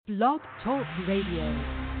Blog Talk Radio.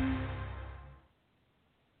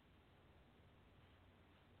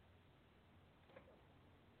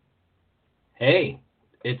 Hey,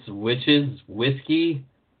 it's Witches, Whiskey,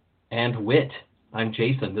 and Wit. I'm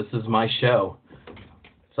Jason. This is my show.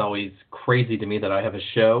 It's always crazy to me that I have a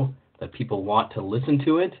show, that people want to listen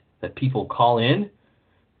to it, that people call in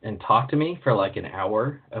and talk to me for like an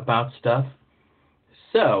hour about stuff.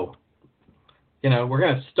 So, we're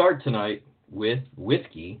going to start tonight with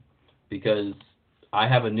whiskey because I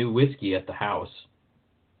have a new whiskey at the house.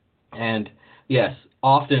 And yes,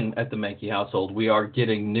 often at the Mankey household, we are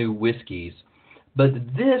getting new whiskeys. But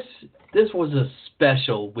this was a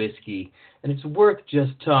special whiskey, and it's worth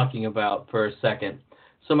just talking about for a second.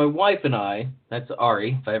 So my wife and I, that's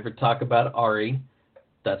Ari, if I ever talk about Ari,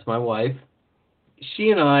 that's my wife. She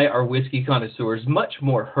and I are whiskey connoisseurs, much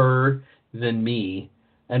more her than me,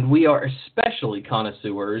 and we are especially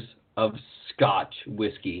connoisseurs of Scotch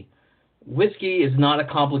whiskey. Whiskey is not a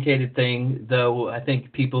complicated thing, though I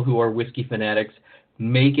think people who are whiskey fanatics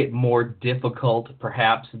make it more difficult,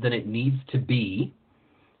 perhaps, than it needs to be.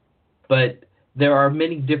 But there are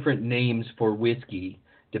many different names for whiskey,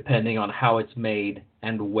 depending on how it's made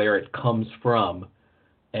and where it comes from.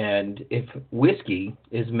 And if whiskey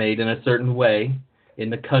is made in a certain way,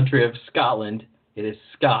 in the country of Scotland, it is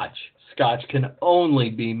Scotch. Scotch can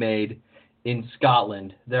only be made in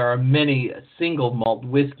Scotland. There are many single malt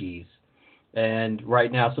whiskeys, and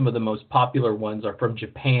right now some of the most popular ones are from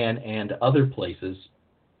Japan and other places.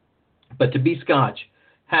 But to be Scotch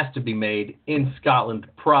has to be made in Scotland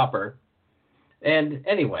proper. And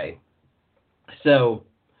anyway, so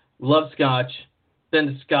love Scotch, been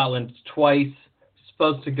to Scotland twice,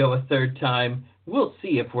 supposed to go a third time. We'll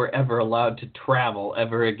see if we're ever allowed to travel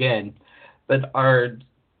ever again. But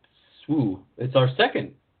it's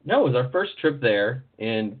our first trip there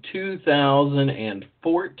in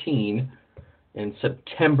 2014, in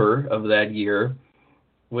September of that year.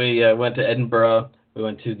 We went to Edinburgh. We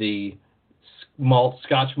went to the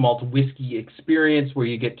Scotch malt whiskey experience where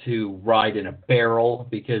you get to ride in a barrel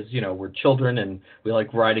because, we're children and we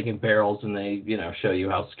like riding in barrels, and they, show you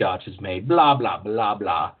how Scotch is made, blah, blah, blah,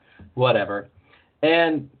 blah, whatever.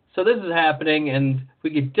 And so this is happening, and we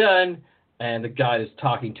get done, and the guide is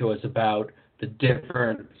talking to us about the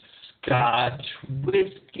different Scotch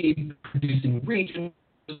whiskey producing regions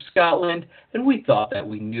of Scotland, and we thought that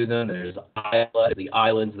we knew them. There's the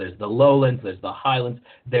islands, there's the lowlands, there's the highlands,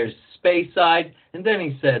 there's Speyside, and then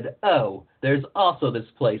he said, oh, there's also this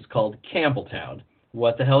place called Campbelltown.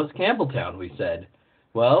 What the hell is Campbelltown, we said.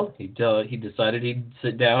 Well, he decided he'd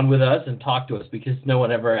sit down with us and talk to us because no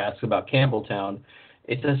one ever asks about Campbelltown.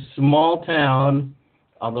 It's a small town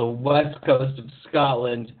on the west coast of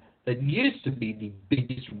Scotland that used to be the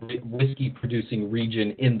biggest whiskey-producing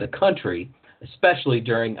region in the country, especially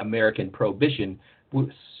during American Prohibition.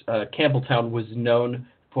 Campbelltown was known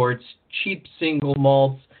for its cheap single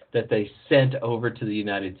malts that they sent over to the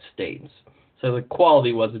United States. So the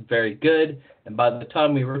quality wasn't very good, and by the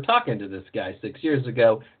time we were talking to this guy 6 years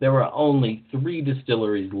ago, there were only 3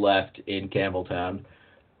 distilleries left in Campbelltown.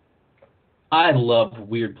 I love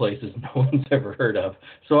weird places no one's ever heard of,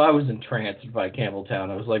 so I was entranced by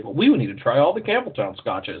Campbelltown. I was like, well, we would need to try all the Campbelltown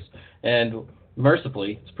scotches, and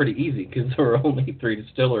mercifully, it's pretty easy because there were only 3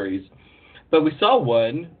 distilleries. But we saw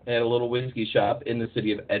one at a little whiskey shop in the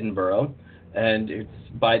city of Edinburgh, and it's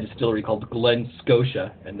by a distillery called Glen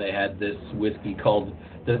Scotia, and they had this whiskey called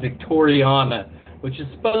the Victoriana, which is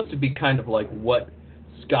supposed to be kind of like what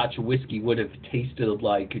Scotch whiskey would have tasted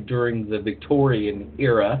like during the Victorian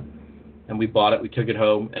era. And we bought it, we took it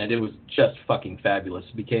home, and it was just fucking fabulous.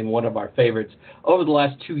 It became one of our favorites. Over the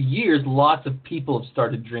last 2 years, lots of people have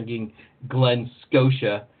started drinking Glen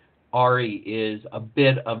Scotia. Ari is a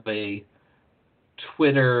bit of a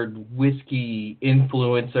Twitter whiskey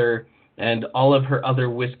influencer, and all of her other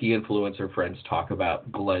whiskey influencer friends talk about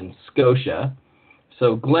Glen Scotia.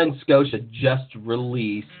 So Glen Scotia just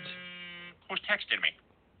released... Who's texted me?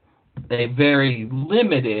 A very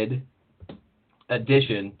limited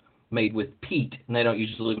edition made with peat, and they don't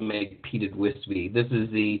usually make peated whiskey. This is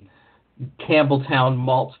the Campbelltown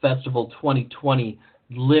Malts Festival 2020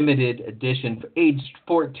 limited edition, aged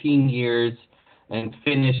 14 years and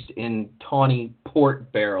finished in tawny port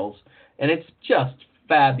barrels, and it's just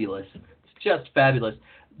fabulous. It's just fabulous.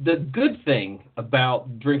 The good thing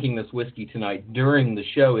about drinking this whiskey tonight during the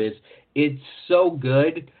show is it's so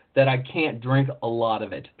good that I can't drink a lot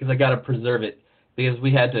of it because I got to preserve it because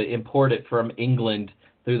we had to import it from England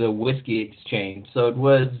through the whiskey exchange. So it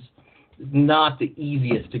was not the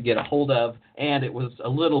easiest to get a hold of, and it was a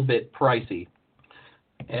little bit pricey.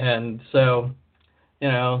 And so,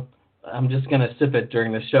 I'm just going to sip it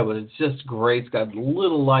during the show, but it's just great. It's got a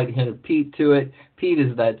little light hint of peat to it. Peat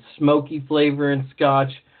is that smoky flavor in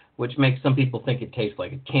Scotch, which makes some people think it tastes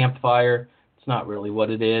like a campfire. It's not really what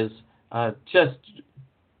it is. Just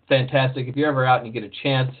fantastic. If you're ever out and you get a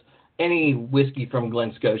chance, any whiskey from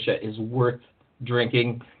Glen Scotia is worth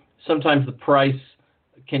drinking. Sometimes the price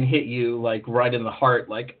can hit you like right in the heart,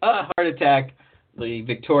 like a heart attack. The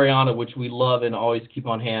Victoriana, which we love and always keep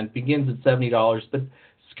on hand, begins at $70, but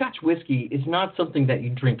Scotch whiskey is not something that you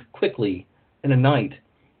drink quickly in a night.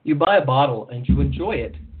 You buy a bottle and you enjoy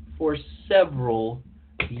it for several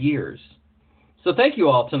years. So thank you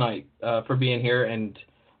all tonight for being here and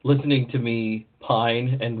listening to me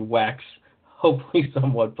pine and wax, hopefully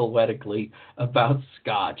somewhat poetically, about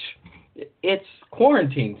Scotch. It's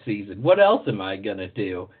quarantine season. What else am I going to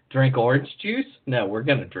do? Drink orange juice? No, we're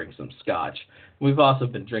going to drink some Scotch. We've also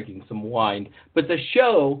been drinking some wine. But the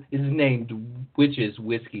show is named Witches,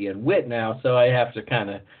 Whiskey, and Wit now, so I have to kind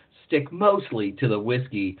of stick mostly to the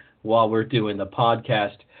whiskey while we're doing the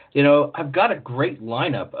podcast. You know, I've got a great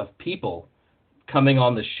lineup of people coming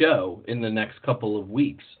on the show in the next couple of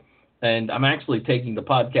weeks. And I'm actually taking the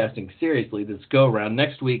podcasting seriously this go-around.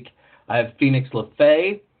 Next week, I have Phoenix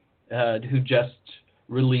LaFay, who just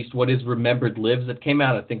released What Is Remembered Lives. It came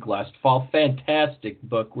out, I think, last fall. Fantastic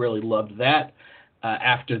book. Really loved that.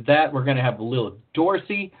 After that, we're going to have Lil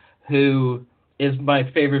Dorsey, who is my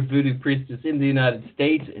favorite voodoo priestess in the United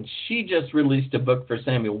States, and she just released a book for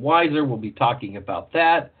Samuel Weiser. We'll be talking about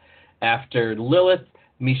that. After Lilith,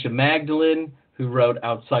 Misha Magdalene, who wrote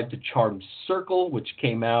Outside the Charmed Circle, which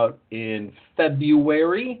came out in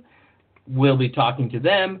February. We'll be talking to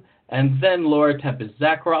them. And then Laura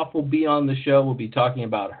Tempest-Zakroff will be on the show. We'll be talking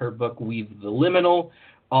about her book, Weave the Liminal.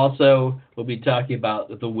 Also, we'll be talking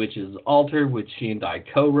about The Witch's Altar, which she and I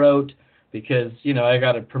co-wrote, because, you know, I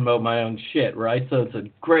got to promote my own shit, right? So it's a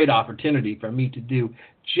great opportunity for me to do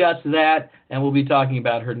just that. And we'll be talking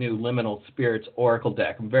about her new Liminal Spirits Oracle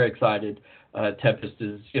deck. I'm very excited. Tempest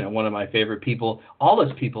is, you know, one of my favorite people. All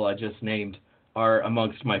those people I just named are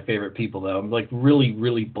amongst my favorite people, though. I'm, like, really,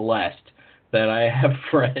 really blessed that I have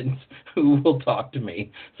friends who will talk to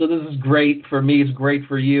me. So this is great for me. It's great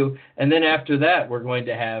for you. And then after that, we're going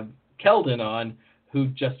to have Keldon on, who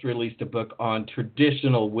just released a book on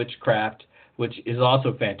traditional witchcraft, which is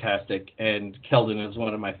also fantastic. And Keldon is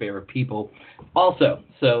one of my favorite people also.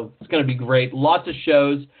 So it's going to be great. Lots of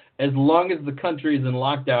shows. As long as the country is in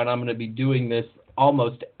lockdown, I'm going to be doing this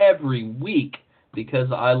almost every week because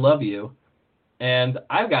I love you. And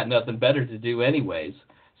I've got nothing better to do anyways.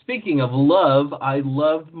 Speaking of love, I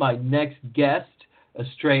love my next guest,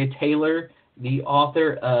 Astrea Taylor, the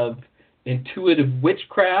author of Intuitive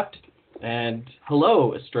Witchcraft. And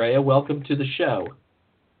hello, Astrea. Welcome to the show.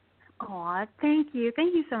 Aw, thank you.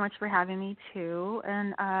 Thank you so much for having me, too.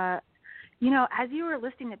 And, you know, as you were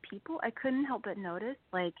listing the people, I couldn't help but notice,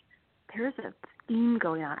 like, there's a theme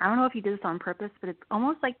going on. I don't know if you did this on purpose, but it's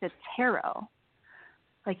almost like the tarot.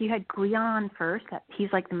 Like, you had Glion first, that he's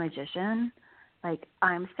like the magician. Like,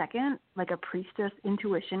 I'm second, like a priestess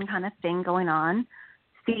intuition kind of thing going on.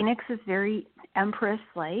 Phoenix is very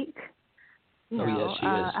Empress-like. You know, yes, she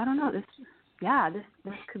is. I don't know.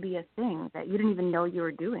 This could be a thing that you didn't even know you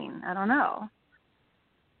were doing. I don't know.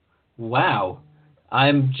 Wow.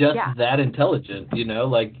 I'm just that intelligent, you know,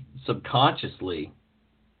 like subconsciously.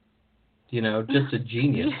 You know, just a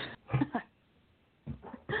genius.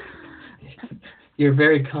 You're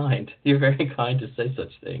very kind. You're very kind to say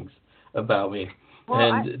such things about me, well,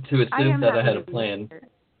 and to assume that I had a plan.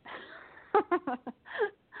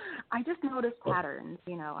 I just notice patterns,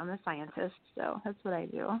 you know. I'm a scientist, so that's what I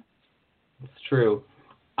do. It's true.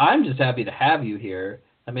 I'm just happy to have you here.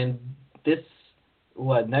 I mean,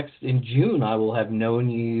 next in June I will have known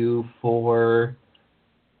you for,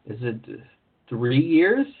 is it 3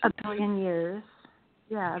 years? A billion years.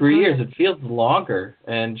 Yeah. 3 years. It feels longer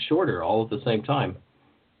and shorter all at the same time.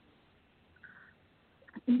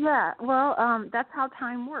 Yeah, well, that's how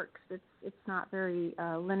time works. It's not very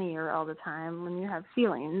linear all the time when you have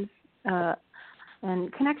feelings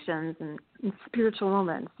and connections and spiritual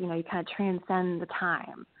moments. You know, you kind of transcend the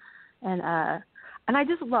time, and I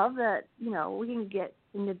just love that, you know, we can get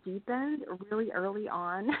in the deep end really early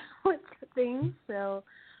on with things. So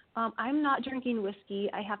I'm not drinking whiskey.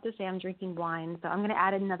 I have to say I'm drinking wine. So I'm going to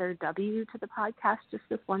add another W to the podcast just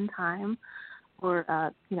this one time,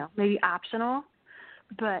 or you know, maybe optional.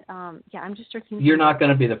 But, yeah, I'm just drinking. You're not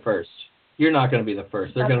going to be the first. You're not going to be the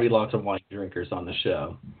first. There are going to be lots of wine drinkers on the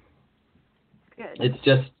show. Good. It's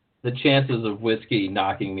just the chances of whiskey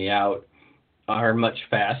knocking me out are much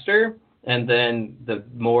faster. And then the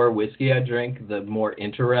more whiskey I drink, the more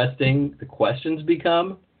interesting the questions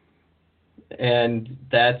become. and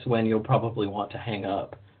that's when you'll probably want to hang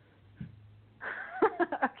up.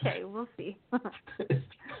 Okay, we'll see.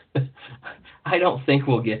 I don't think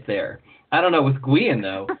we'll get there. I don't know with Gwian,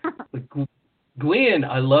 though. With Gwian,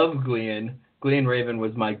 I love Gwian. Gwian Raven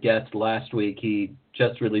was my guest last week. He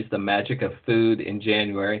just released The Magic of Food in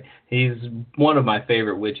January. He's one of my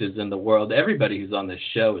favorite witches in the world. Everybody who's on this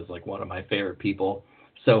show is like one of my favorite people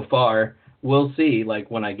so far. We'll see, like,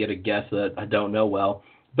 when I get a guest that I don't know well.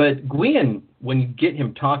 But Gwian, when you get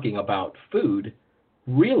him talking about food,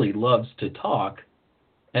 really loves to talk.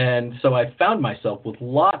 And so I found myself with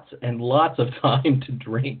lots and lots of time to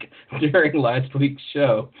drink during last week's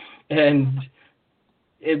show. And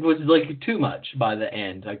it was like too much by the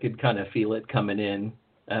end. I could kind of feel it coming in.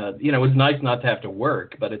 It was nice not to have to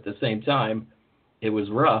work, but at the same time, it was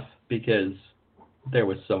rough because there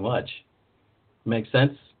was so much. Make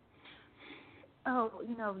sense? Oh,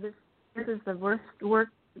 this is the worst work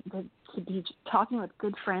to be talking with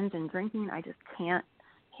good friends and drinking. I just can't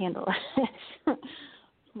handle it.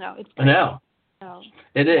 No, it's great. I know. So,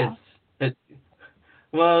 it is.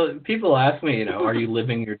 Well, people ask me, are you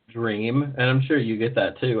living your dream? And I'm sure you get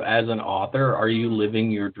that too. As an author, are you living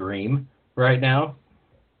your dream right now?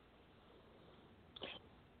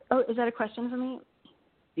 Oh, is that a question for me?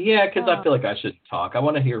 Yeah, because I feel like I should talk. I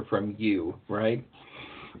want to hear from you, right?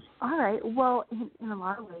 All right. Well, in a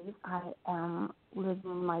lot of ways, I am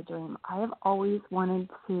living my dream. I have always wanted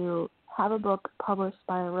to have a book published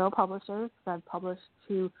by a real publisher, because I've published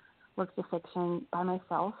 2 works of fiction by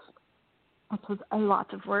myself, which was a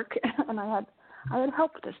lot of work, and I had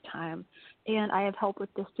help this time, and I have help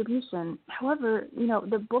with distribution. However,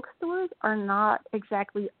 the bookstores are not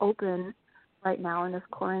exactly open right now in this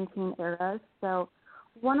quarantine era, so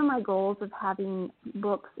one of my goals of having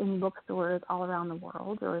books in bookstores all around the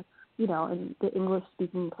world, or, in the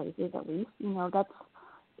English-speaking places at least,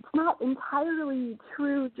 it's not entirely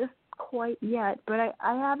true just quite yet, but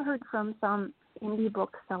I have heard from some indie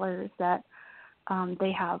booksellers that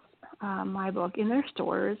they have my book in their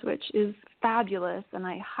stores, which is fabulous, and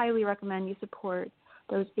I highly recommend you support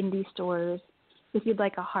those indie stores if you'd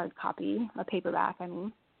like a hard copy, a paperback,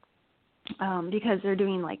 because they're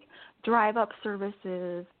doing like drive-up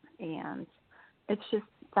services, and it's just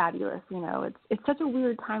fabulous. It's such a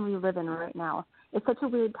weird time we live in right now. It's such a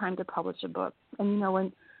weird time to publish a book, and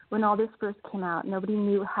when all this first came out, nobody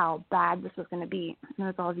knew how bad this was going to be. And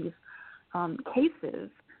there's all these cases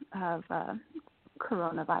of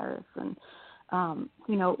coronavirus, and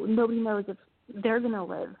nobody knows if they're going to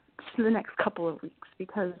live for the next couple of weeks,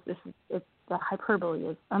 because the hyperbole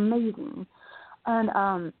is amazing.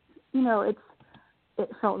 And it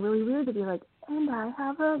felt really weird to be like, and I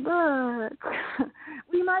have a book.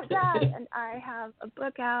 We might die, and I have a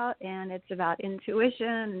book out, and it's about intuition,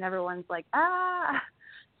 and everyone's like,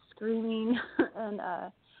 screaming, and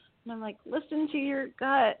I'm like, listen to your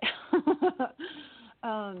gut.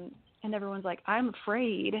 And everyone's like, I'm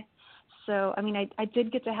afraid. So, I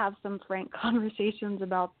did get to have some frank conversations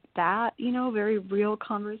about that, very real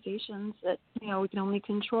conversations that, we can only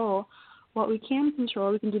control what we can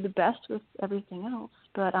control. We can do the best with everything else.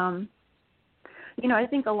 But, I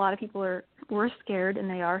think a lot of people were scared, and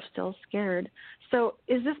they are still scared. So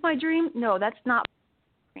is this my dream? No, that's not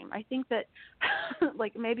my dream. I think that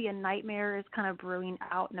like maybe a nightmare is kind of brewing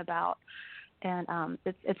out and about, and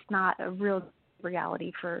it's not a real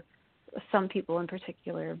reality for some people in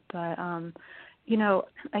particular. But,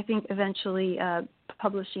 I think eventually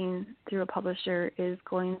publishing through a publisher is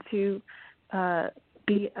going to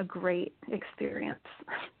be a great experience.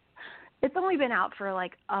 It's only been out for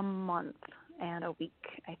like a month and a week,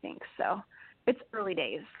 I think. So it's early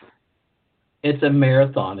days. It's a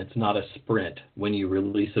marathon. It's not a sprint when you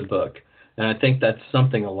release a book. And I think that's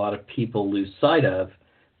something a lot of people lose sight of.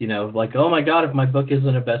 Like, oh my God, if my book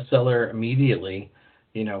isn't a bestseller immediately,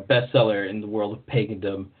 bestseller in the world of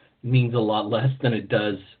pagandom means a lot less than it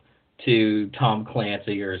does to Tom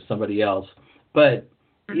Clancy or somebody else. But,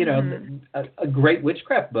 a great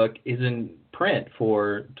witchcraft book is in print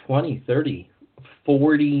for 20, 30,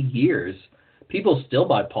 40 years. People still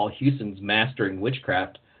buy Paul Hewson's Mastering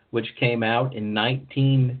Witchcraft, which came out in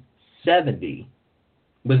 1970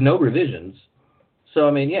 with no revisions. So,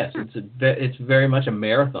 yes, it's very much a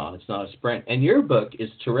marathon. It's not a sprint. And your book is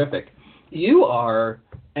terrific. You are,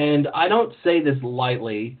 and I don't say this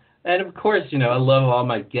lightly, and of course, I love all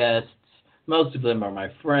my guests. Most of them are my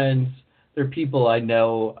friends. They're people I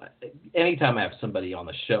know. Anytime I have somebody on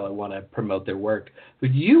the show, I want to promote their work.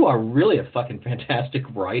 But you are really a fucking fantastic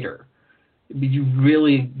writer. You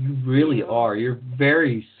really are. You're a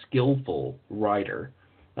very skillful writer.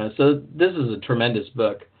 So this is a tremendous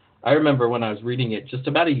book. I remember when I was reading it just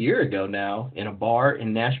about a year ago now in a bar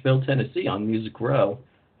in Nashville, Tennessee on Music Row.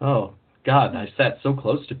 Oh, God, I sat so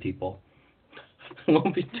close to people. I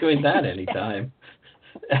won't be doing that anytime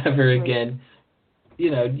ever again.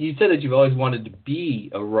 You know, you said that you've always wanted to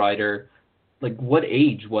be a writer. Like, what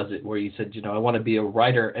age was it where you said, I want to be a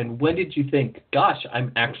writer? And when did you think, gosh,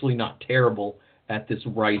 I'm actually not terrible at this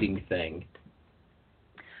writing thing?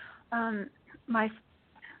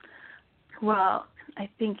 I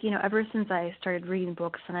think, ever since I started reading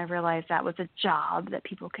books and I realized that was a job that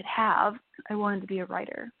people could have, I wanted to be a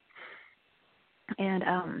writer. And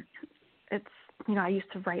it's, I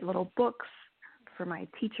used to write little books for my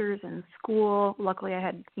teachers in school. Luckily, I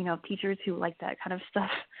had, teachers who liked that kind of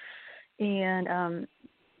stuff. And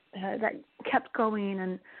that kept going.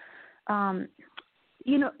 And,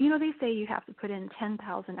 they say you have to put in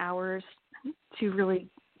 10,000 hours to really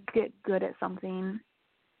get good at something,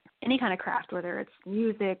 any kind of craft, whether it's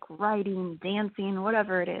music, writing, dancing,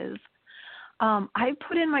 whatever it is. I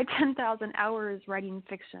put in my 10,000 hours writing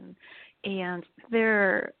fiction, and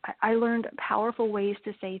I learned powerful ways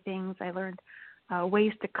to say things. I learned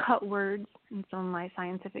ways to cut words in some of my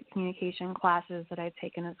scientific communication classes that I've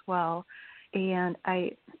taken as well. And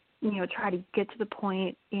I, try to get to the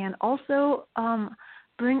point and also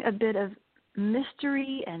bring a bit of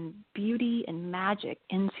mystery and beauty and magic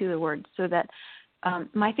into the words, so that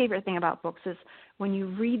my favorite thing about books is when you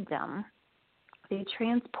read them, they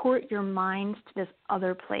transport your mind to this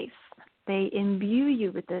other place. They imbue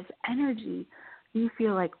you with this energy. You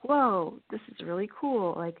feel like, whoa, this is really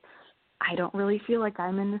cool. Like, I don't really feel like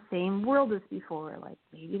I'm in the same world as before. Like,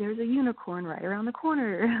 maybe there's a unicorn right around the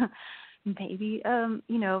corner. Maybe,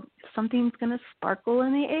 something's going to sparkle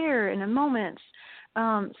in the air in a moment.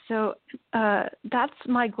 So that's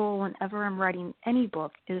my goal whenever I'm writing any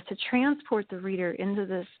book, is to transport the reader into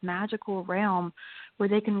this magical realm where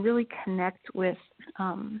they can really connect with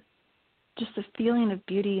just a feeling of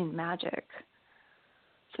beauty and magic.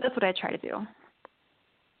 So that's what I try to do.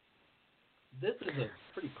 This is a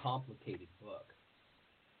pretty complicated book,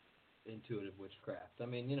 Intuitive Witchcraft. I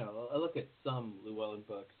mean, I look at some Llewellyn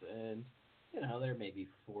books, and, there may be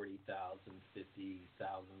 40,000,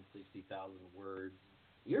 50,000, 60,000 words.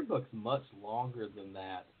 Your book's much longer than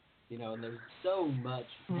that, and there's so much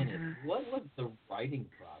in it. What was the writing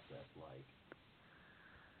process like?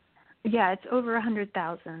 Yeah, it's over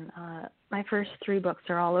 100,000. My first 3 books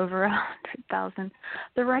are all over 100,000.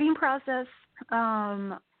 The writing process,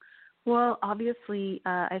 well, obviously,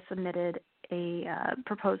 I submitted a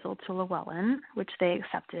proposal to Llewellyn, which they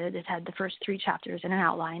accepted. It had the first 3 chapters in an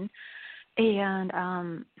outline. And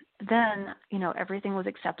then, everything was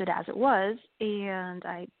accepted as it was,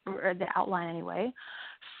 or the outline anyway.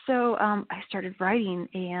 So I started writing,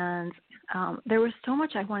 and there was so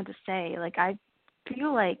much I wanted to say. Like, I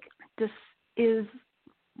feel like this is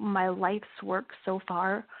my life's work so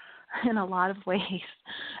far in a lot of ways.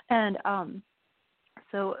 And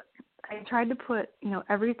so I tried to put,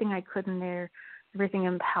 everything I could in there, everything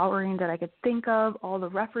empowering that I could think of, all the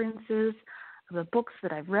references, the books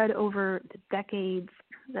that I've read over the decades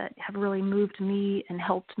that have really moved me and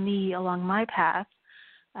helped me along my path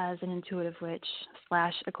as an intuitive witch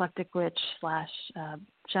 / eclectic witch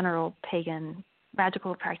 / general pagan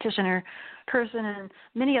magical practitioner person, and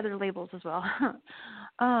many other labels as well.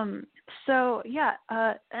 And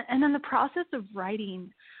then the process of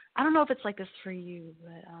writing, I don't know if it's like this for you,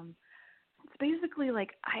 but it's basically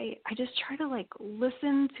like I just try to like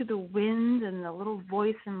listen to the wind and the little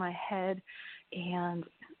voice in my head, and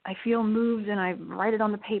I feel moved and I write it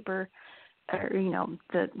on the paper or,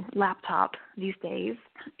 the laptop these days.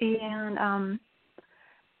 And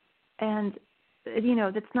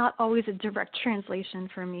that's not always a direct translation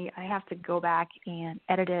for me. I have to go back and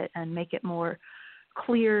edit it and make it more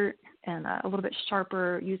clear and a little bit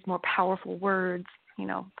sharper, use more powerful words,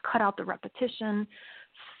 cut out the repetition.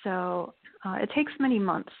 So it takes many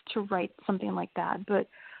months to write something like that, but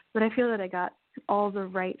I feel that I got all the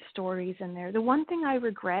right stories in there. The one thing I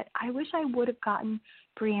regret, I wish I would have gotten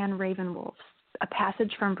a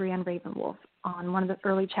passage from Brienne Ravenwolf on one of the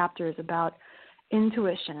early chapters about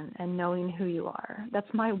intuition and knowing who you are. That's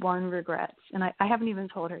my one regret, and I haven't even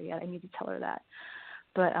told her yet. I need to tell her that.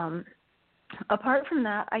 But apart from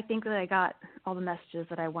that, I think that I got all the messages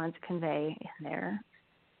that I wanted to convey in there.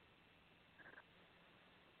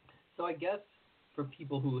 So I guess for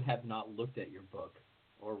people who have not looked at your book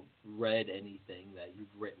or read anything that you've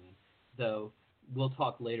written, though we'll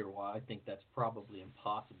talk later why I think that's probably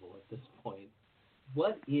impossible at this point,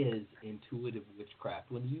 what is intuitive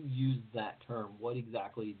witchcraft? When you use that term, what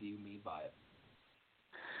exactly do you mean by it?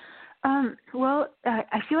 Well,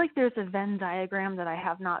 I feel like there's a Venn diagram that I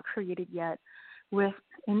have not created yet with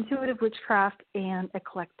intuitive witchcraft and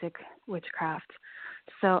eclectic witchcraft.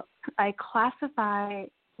 So I classify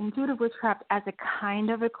intuitive witchcraft as a kind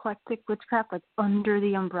of eclectic witchcraft, like under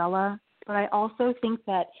the umbrella, but I also think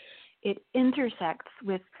that it intersects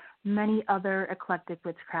with many other eclectic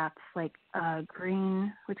witchcrafts, like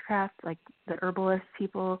green witchcraft, like the herbalist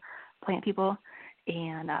people, plant people,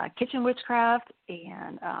 and kitchen witchcraft,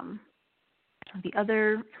 and the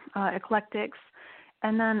other eclectics.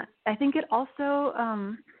 And then I think it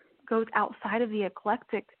also goes outside of the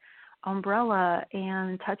eclectic umbrella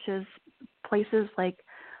and touches places like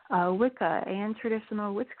Wicca and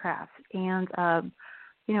traditional witchcraft and,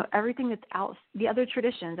 everything that's out, the other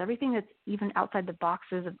traditions, everything that's even outside the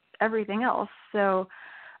boxes of everything else. So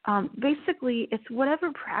basically it's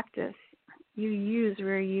whatever practice you use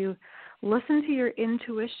where you listen to your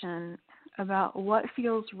intuition about what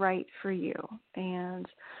feels right for you. And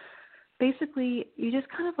basically you just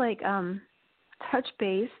kind of like touch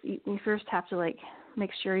base. You first have to like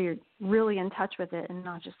make sure you're really in touch with it and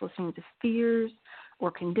not just listening to fears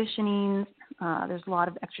or conditionings. There's a lot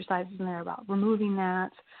of exercises in there about removing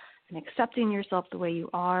that and accepting yourself the way you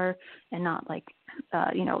are and not like,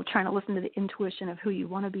 trying to listen to the intuition of who you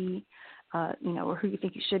want to be, or who you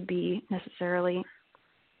think you should be necessarily.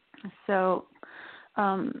 So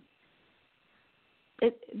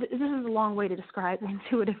this is a long way to describe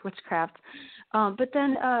intuitive witchcraft. But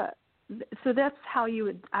then, so that's how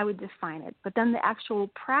I would define it. But then the actual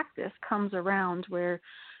practice comes around where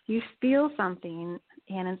you feel something,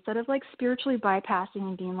 and instead of like spiritually bypassing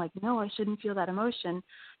and being like, no, I shouldn't feel that emotion,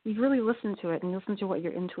 you really listen to it and listen to what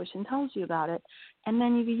your intuition tells you about it. And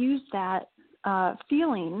then you use that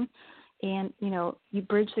feeling and, you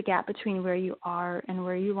bridge the gap between where you are and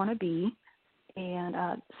where you want to be. And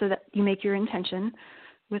so that you make your intention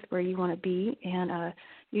with where you want to be, and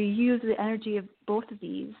you use the energy of both of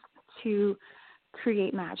these to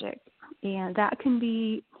create magic. And that can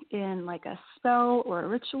be in like a spell or a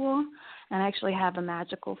ritual. And I actually have a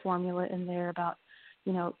magical formula in there about,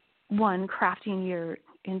 one, crafting your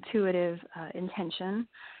intuitive intention,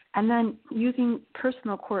 and then using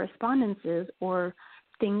personal correspondences or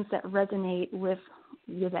things that resonate with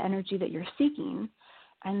the energy that you're seeking.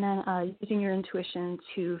 And then using your intuition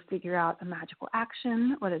to figure out a magical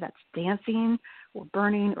action, whether that's dancing or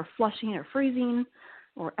burning or flushing or freezing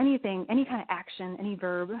or anything, any kind of action, any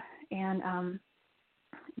verb. And,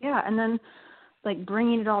 and then like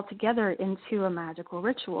bringing it all together into a magical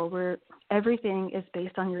ritual where everything is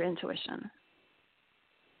based on your intuition.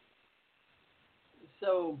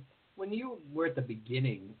 So when you were at the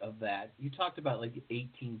beginning of that, you talked about like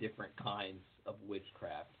 18 different kinds of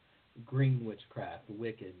witchcraft. Green witchcraft,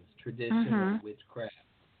 Wiccans, traditional witchcraft.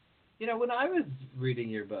 When I was reading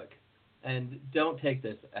your book, and don't take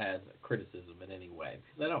this as a criticism in any way,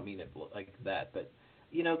 because I don't mean it like that, but,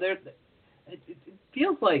 it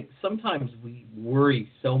feels like sometimes we worry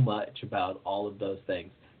so much about all of those things.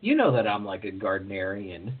 You know that I'm like a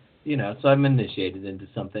Gardnerian, so I'm initiated into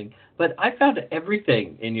something, but I found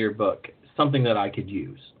everything in your book something that I could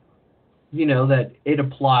use, that it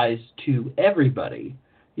applies to everybody.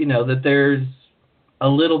 That there's a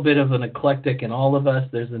little bit of an eclectic in all of us.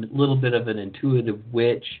 There's a little bit of an intuitive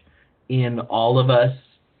witch in all of us,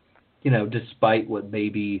 despite what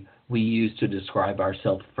maybe we use to describe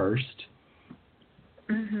ourselves first.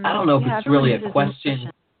 Mm-hmm. I don't know if it's really a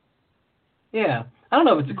question. Yeah. I don't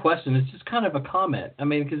know if it's a question. It's just kind of a comment. I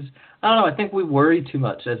mean, because, I don't know, I think we worry too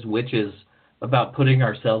much as witches about putting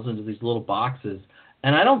ourselves into these little boxes.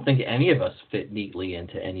 And I don't think any of us fit neatly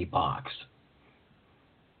into any box.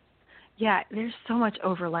 Yeah, there's so much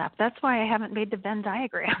overlap. That's why I haven't made the Venn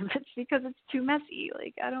diagram. It's because it's too messy.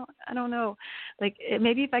 Like I don't know. Like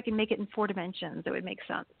maybe if I can make it in 4 dimensions, it would make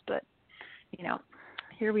sense. But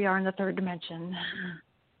here we are in the 3rd dimension.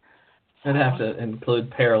 I'd have to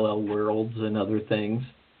include parallel worlds and other things.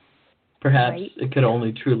 Perhaps It could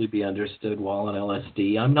only truly be understood while on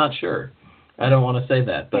LSD. I'm not sure. I don't want to say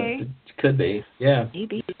that, but it could be. Yeah.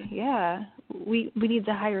 Maybe. Yeah. We need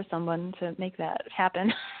to hire someone to make that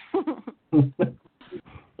happen.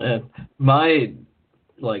 My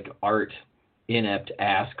art inept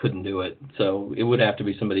ass couldn't do it, so it would have to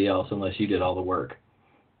be somebody else unless you did all the work.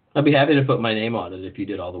 I'd be happy to put my name on it if you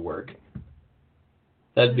did all the work.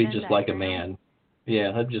 That'd be just like a man.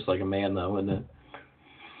 Yeah, that'd be just like a man though, wouldn't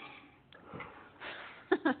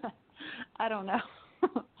it? I don't know.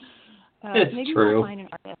 It's maybe true. We'll find an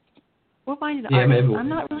artist. We'll find an artist. I'm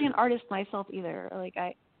not really an artist myself either. Like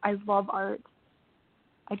I love art.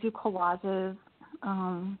 I do collages,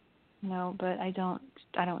 but I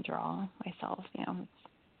don't draw myself.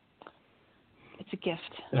 It's a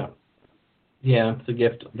gift. Yeah, it's a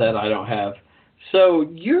gift that I don't have. So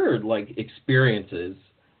your like experiences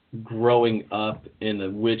growing up in the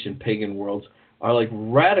witch and pagan worlds are like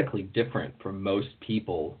radically different from most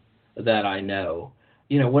people that I know.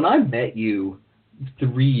 You know, when I met you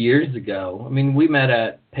 3 years ago, I mean, we met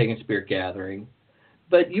at Pagan Spirit Gathering,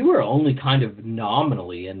 but you were only kind of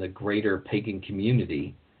nominally in the greater pagan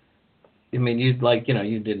community. I mean, you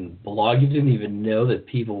didn't blog, you didn't even know that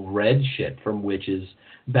people read shit from witches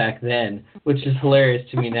back then, which is hilarious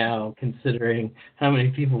to me now, considering how many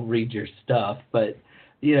people read your stuff. But,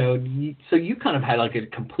 so you kind of had like a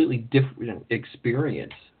completely different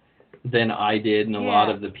experience than I did and a lot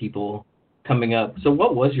of the people coming up. So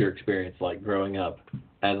what was your experience like growing up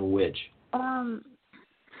as a witch?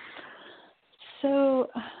 So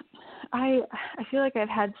I feel like I've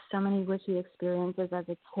had so many witchy experiences as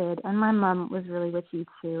a kid, and my mom was really witchy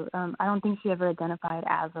too. I don't think she ever identified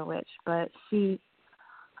as a witch, but she,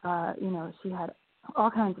 she had all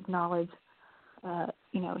kinds of knowledge.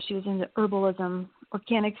 She was into herbalism,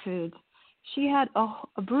 organic foods. She had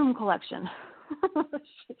a broom collection.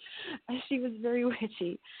 She was very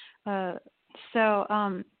witchy. I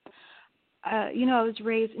was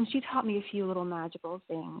raised, and she taught me a few little magical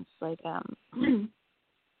things, like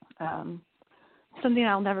something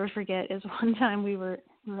I'll never forget is one time we were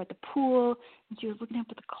at the pool, and she was looking up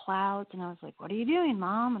at the clouds, and I was like, "What are you doing,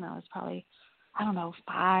 Mom?" And I was probably, 5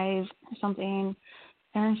 or something,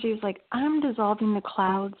 and she was like, "I'm dissolving the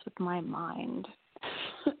clouds with my mind."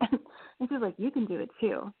 And she was like, "You can do it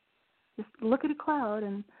too. Just look at a cloud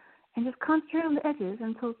and just concentrate on the edges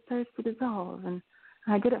until it starts to dissolve." And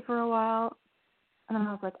I did it for a while, and then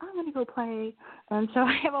I was like, "I'm going to go play." And so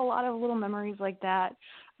I have a lot of little memories like that.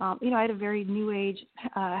 I had a very new age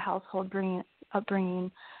household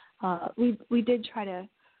upbringing. We did try to,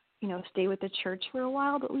 stay with the church for a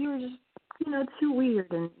while, but we were just, too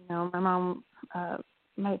weird. And, my mom,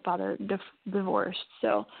 my father divorced.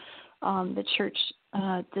 So the church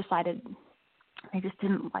decided they just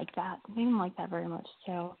didn't like that. They didn't like that very much.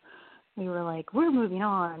 So we were like, we're moving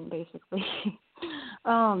on, basically.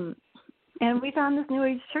 And we found this New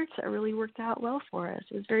Age church that really worked out well for us.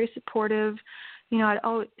 It was very supportive.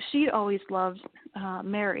 She'd always loved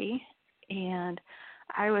Mary, and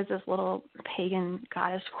I was this little pagan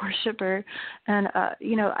goddess worshiper. And,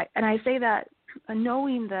 I say that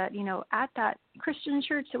knowing that, at that Christian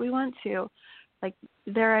church that we went to, like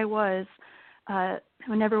there I was,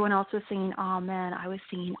 when everyone else was singing all men, I was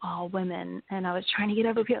singing all women, and I was trying to get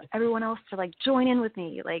everyone else to like join in with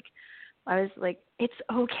me. Like I was like, it's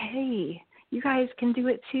okay. You guys can do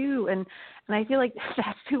it too. And I feel like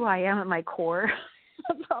that's who I am at my core.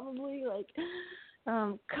 Probably like,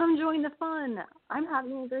 come join the fun. I'm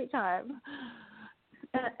having a great time.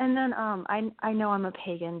 And then I know I'm a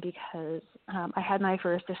pagan because I had my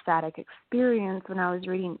first ecstatic experience when I was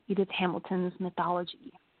reading Edith Hamilton's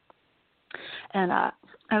mythology. And I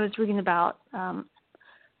was reading about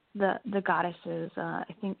the goddesses.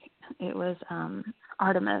 I think it was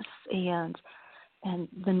Artemis, and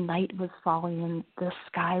the night was falling, and the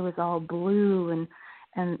sky was all blue,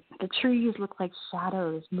 and the trees looked like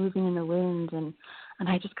shadows moving in the wind, and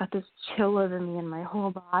I just got this chill over me, and my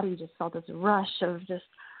whole body just felt this rush of just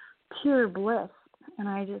pure bliss, and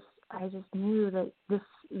I just knew that this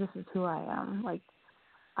is who I am. Like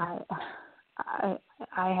I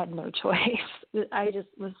had no choice. I just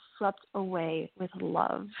was swept away with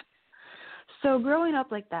love. So growing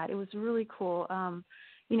up like that, it was really cool.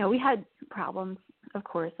 We had problems, of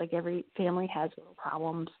course, like every family has little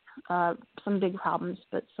problems, some big problems,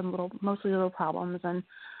 but mostly little problems. And,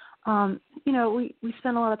 we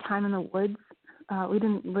spent a lot of time in the woods. We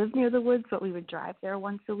didn't live near the woods, but we would drive there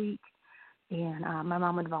once a week. And my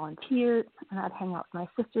mom would volunteer, and I'd hang out with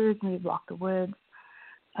my sisters, and we'd walk the woods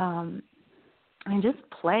and just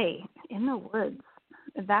play in the woods.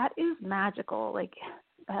 That is magical. Like,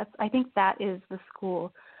 I think that is the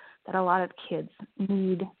school that a lot of kids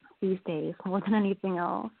need these days more than anything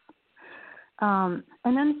else. And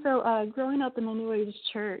then growing up in the New Age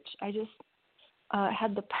church, I just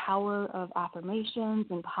had the power of affirmations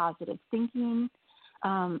and positive thinking.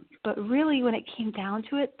 But really, when it came down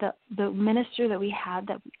to it, the minister that we had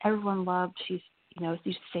that everyone loved, she used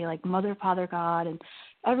to say like Mother, Father, God, and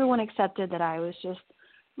everyone accepted that I was just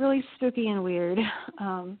really spooky and weird.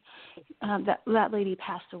 That lady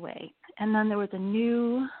passed away. And then there was a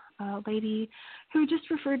new lady who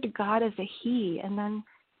just referred to God as a he. And then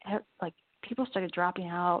people started dropping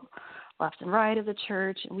out left and right of the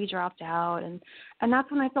church, and we dropped out. And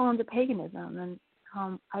that's when I fell into paganism.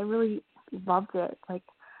 And I really loved it. Like,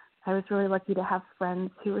 I was really lucky to have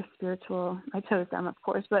friends who were spiritual. I chose them, of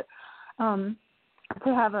course, but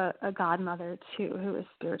to have a godmother too, who was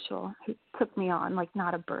spiritual, who took me on, like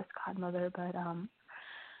not a birth godmother, but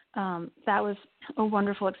that was a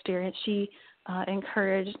wonderful experience. She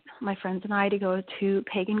encouraged my friends and I to go to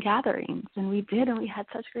pagan gatherings, and we did, and we had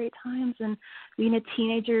such great times. And being a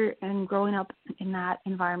teenager and growing up in that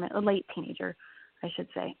environment, a late teenager, I should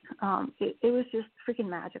say, it was just freaking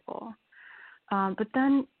magical. But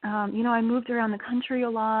then, I moved around the country a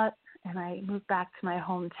lot, and I moved back to my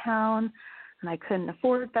hometown, and I couldn't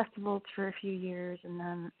afford festivals for a few years. And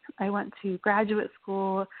then I went to graduate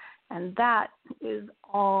school, and that is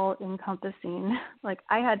all encompassing. Like,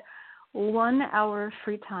 I had 1 hour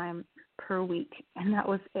free time per week, and that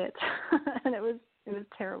was it. And it was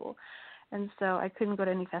terrible. And so I couldn't go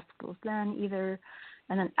to any festivals then either.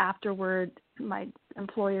 And then afterward, my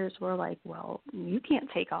employers were like, well, you can't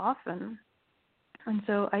take off. And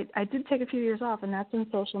so I did take a few years off, and that's when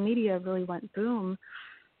social media really went boom.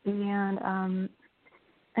 And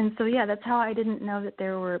so, yeah, that's how I didn't know that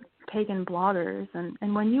there were pagan bloggers.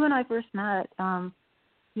 And when you and I first met,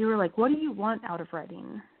 you were like, what do you want out of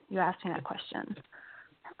writing? You asked me that question.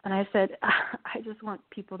 And I said, I just want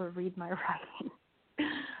people to read my writing.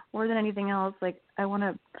 More than anything else, like, I want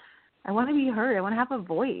to be heard. I want to have a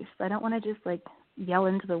voice. I don't want to just, like, yell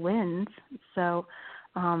into the wind. So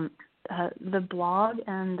the blog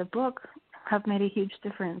and the book have made a huge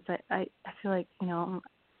difference. I feel like,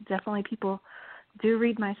 definitely people do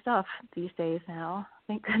read my stuff these days now.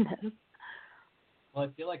 Thank goodness. Well, I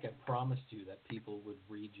feel like I promised you that people would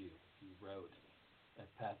read you wrote at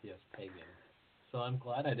Pathos Pagan. So I'm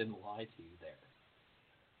glad I didn't lie to you there.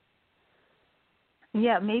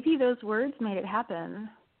 Yeah, maybe those words made it happen.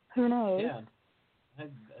 Who knows? Yeah, I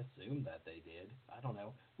assume that they did. I don't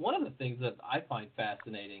know. One of the things that I find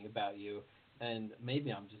fascinating about you, and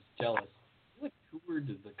maybe I'm just jealous, you like toured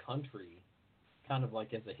the country kind of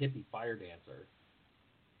like as a hippie fire dancer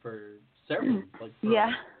for several,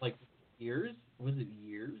 like years? Was it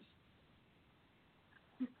years?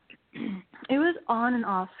 It was on and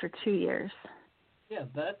off for 2 years. Yeah,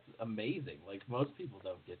 that's amazing. Like, most people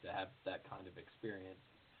don't get to have that kind of experience.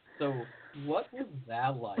 So what was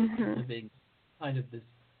that like, living kind of this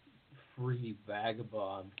free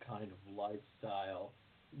vagabond kind of lifestyle?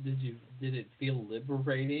 Did it feel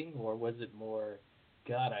liberating, or was it more,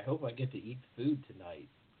 God, I hope I get to eat food tonight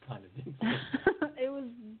kind of thing? It was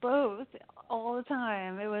both all the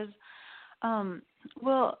time. It was,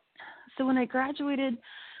 so when I graduated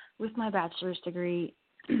with my bachelor's degree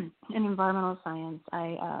in environmental science,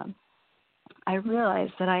 I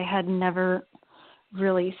realized that I had never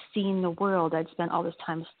really seen the world. I'd spent all this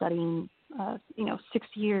time studying, 6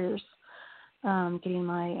 years getting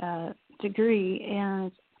my degree,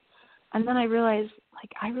 and then I realized,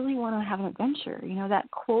 like, I really want to have an adventure.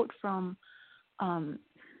 That quote from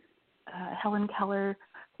Helen Keller,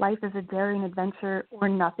 life is a daring adventure or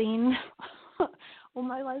nothing. Well,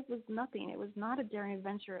 my life was nothing. It was not a daring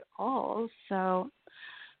adventure at all. So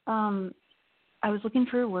I was looking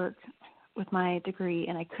for work with my degree,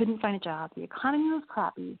 and I couldn't find a job. The economy was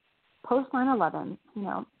crappy, post 9/11,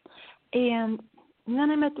 And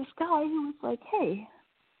then I met this guy who was like, hey,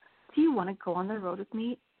 do you want to go on the road with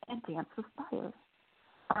me and dance with fire?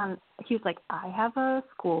 He was like, I have a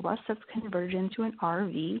school bus that's converted into an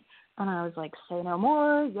RV. And I was like, say no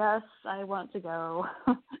more. Yes, I want to go.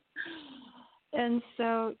 And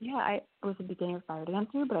so, yeah, I was a beginner fire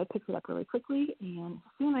dancer, but I picked it up really quickly. And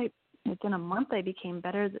soon within a month, I became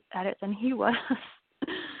better at it than he was.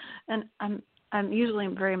 And I'm usually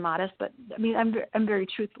very modest, but I mean, I'm very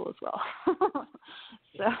truthful as well.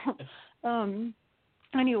 So,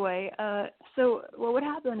 anyway, so what would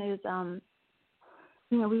happen is,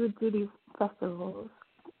 we would do these festivals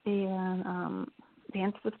and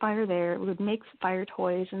dance with fire there. We would make fire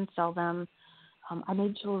toys and sell them. I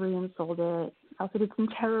made jewelry and sold it. I also did some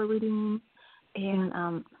tarot reading.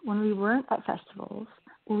 And when we weren't at festivals,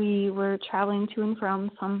 we were traveling to and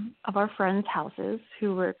from some of our friends' houses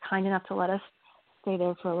who were kind enough to let us stay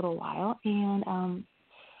there for a little while and,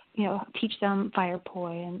 teach them fire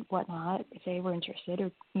poi and whatnot if they were interested,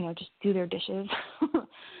 or, just do their dishes.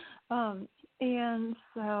 And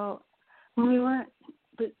so when we weren't,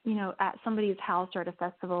 at somebody's house or at a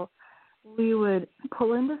festival, we would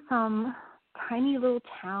pull into some tiny little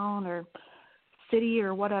town or city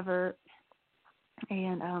or whatever,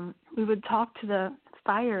 and we would talk to the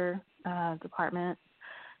fire department,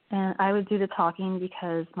 and I would do the talking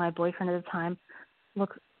because my boyfriend at the time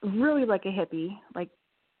looked really like a hippie, like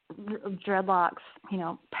dreadlocks,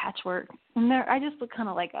 patchwork, and I just looked kind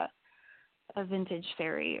of like a vintage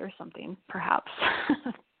fairy or something, perhaps.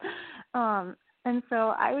 And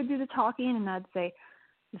so I would do the talking, and I'd say,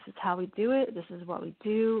 this is how we do it. This is what we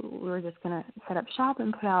do. We're just going to set up shop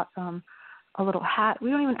and put out a little hat. We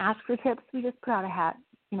don't even ask for tips. We just put out a hat.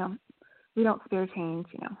 We don't spare change,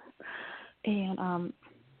 And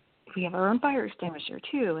we have our own fire extinguisher,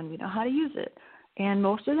 too, and we know how to use it. And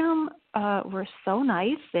most of them were so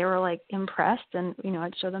nice. They were, like, impressed, and,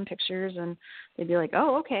 I'd show them pictures, and they'd be like,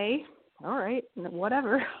 oh, okay, all right,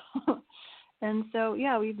 whatever. And so,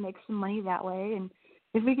 yeah, we'd make some money that way. And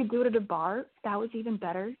if we could do it at a bar, that was even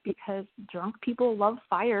better because drunk people love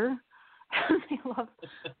fire. They love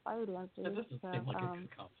fire dancers. That doesn't seem like a good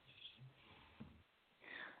competition.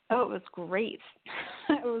 Oh, it was great.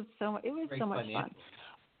 It was so much fun.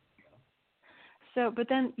 So, but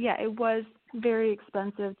then, yeah, it was very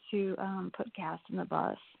expensive to put gas in the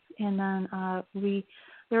bus. And then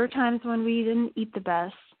there were times when we didn't eat the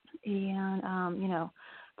best, and,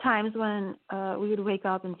 times when we would wake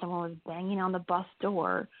up and someone was banging on the bus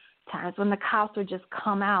door, times when the cops would just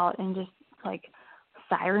come out and just, like,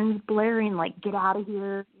 sirens blaring, like, get out of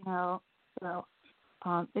here, So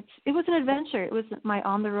it was an adventure. It was my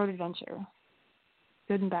on-the-road adventure,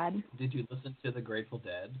 good and bad. Did you listen to the Grateful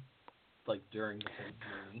Dead, like, during the whole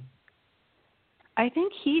journey? I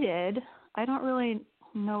think he did. I don't really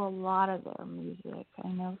know a lot of their music. I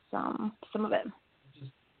know some of it. It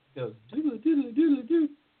just goes doodle doodle doodle doodle.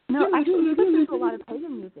 No, actually, he listened to a lot of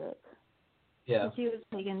pagan music. Yeah. He was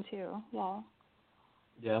pagan too. Yeah.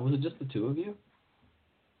 Yeah. Was it just the two of you?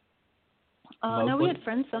 No, we had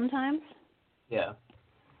friends sometimes. Yeah.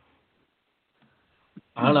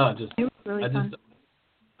 I don't know. It was really fun.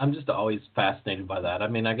 I'm just always fascinated by that. I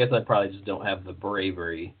mean, I guess I probably just don't have the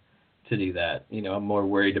bravery to do that. I'm more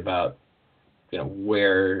worried about,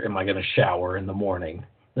 where am I going to shower in the morning?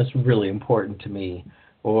 That's really important to me.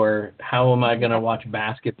 Or how am I going to watch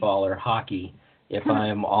basketball or hockey if I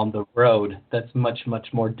am on the road? That's much, much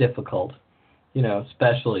more difficult,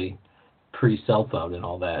 especially pre-cell phone and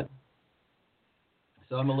all that.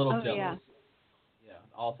 So I'm a little jealous. Yeah. Yeah.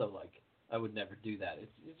 Also, like, I would never do that.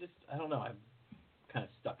 It's just, I don't know. I'm kind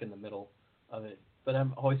of stuck in the middle of it. But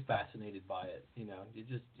I'm always fascinated by it.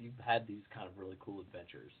 You've had these kind of really cool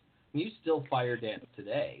adventures. I mean, you still fire dance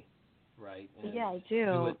today, right? And yeah, I do.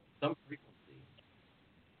 Do it some frequency.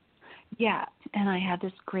 Yeah, and I have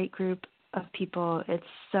this great group of people. It's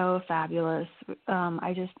so fabulous.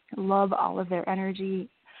 I just love all of their energy.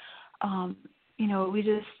 We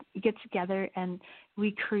just get together and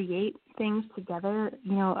we create things together.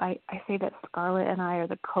 I say that Scarlett and I are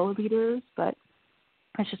the co-leaders, but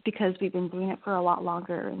it's just because we've been doing it for a lot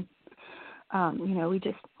longer. And, we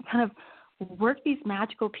just kind of work these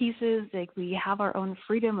magical pieces. Like, we have our own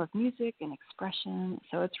freedom of music and expression,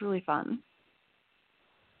 so it's really fun.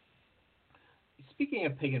 Speaking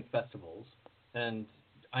of pagan festivals, and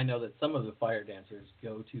I know that some of the fire dancers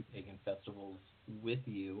go to pagan festivals with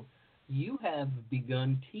you, you have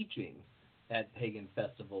begun teaching at pagan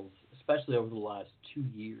festivals, especially over the last 2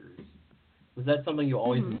 years. Was that something you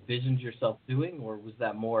always envisioned yourself doing, or was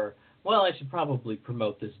that more, well, I should probably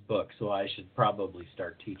promote this book, so I should probably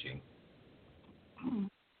start teaching?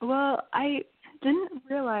 Well, I didn't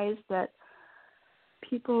realize that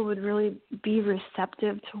people would really be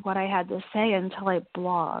receptive to what I had to say until I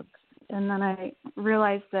blogged. And then I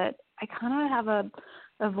realized that I kind of have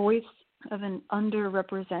a voice of an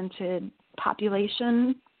underrepresented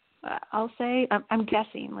population, I'll say. I'm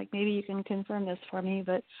guessing, like, maybe you can confirm this for me,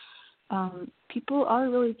 but people are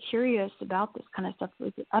really curious about this kind of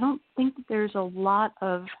stuff. I don't think that there's a lot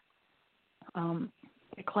of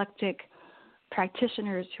eclectic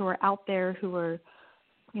practitioners who are out there who are,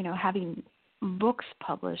 having books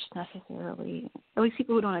published necessarily. At least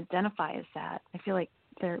people who don't identify as that. I feel like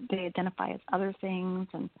they identify as other things,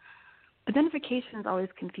 and identifications always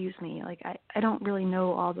confuse me. Like, I don't really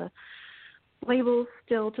know all the labels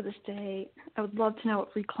still to this day. I would love to know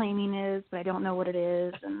what reclaiming is, but I don't know what it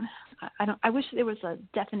is, and I wish there was a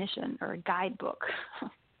definition or a guidebook.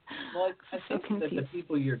 Well, I think that the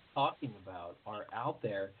people you're talking about are out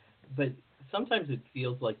there, but sometimes it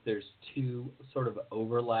feels like there's two sort of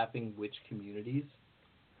overlapping witch communities.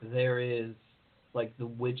 There is, like, the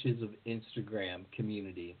witches of Instagram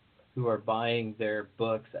community who are buying their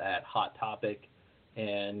books at Hot Topic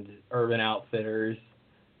and Urban Outfitters,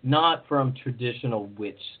 not from traditional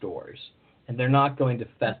witch stores. And they're not going to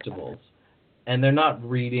festivals. And they're not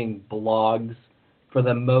reading blogs for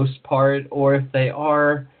the most part, or if they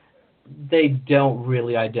are, they don't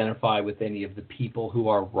really identify with any of the people who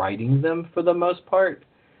are writing them for the most part.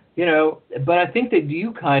 But I think they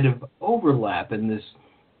do kind of overlap in this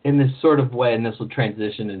sort of way, and this will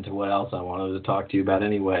transition into what else I wanted to talk to you about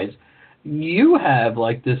anyways. You have,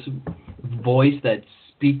 like, this voice that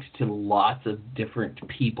speaks to lots of different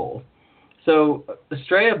people. So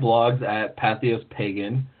Astrea blogs at Pathos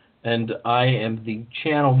Pagan, and I am the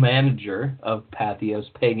channel manager of Pathos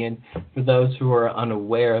Pagan, for those who are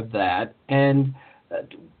unaware of that. And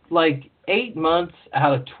like 8 months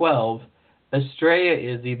out of 12, Astrea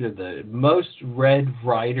is either the most read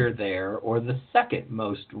writer there or the second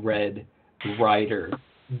most read writer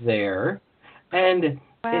there. And,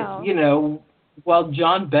 wow. while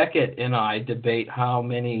John Beckett and I debate how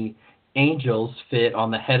many angels fit on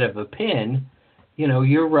the head of a pin,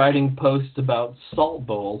 you're writing posts about salt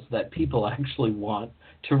bowls that people actually want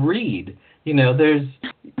to read.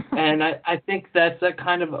 And I think that's that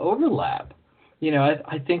kind of overlap.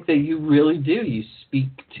 I think that you really do. You speak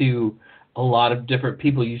to a lot of different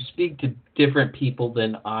people. You speak to different people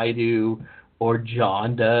than I do, or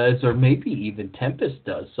John does, or maybe even Tempest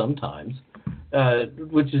does sometimes,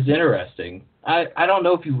 which is interesting. I don't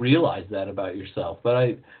know if you realize that about yourself, but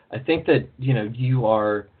I think that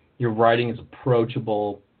your writing is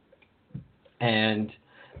approachable, and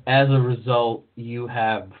as a result, you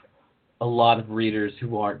have a lot of readers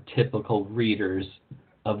who aren't typical readers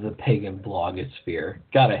of the pagan blogosphere.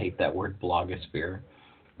 Gotta hate that word, blogosphere.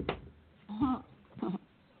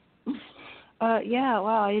 Yeah,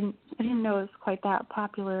 wow, I didn't know it was quite that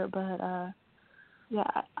popular, but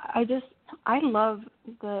yeah, I love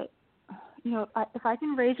the, if I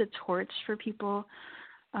can raise a torch for people,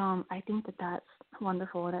 I think that that's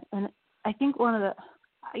wonderful, and I think one of the,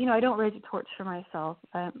 I don't raise a torch for myself.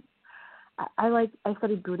 I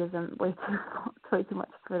studied Buddhism way too much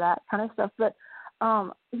for that kind of stuff, but I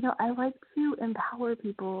like to empower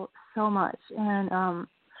people so much, and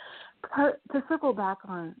to circle back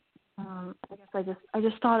on, I guess I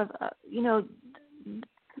just thought of,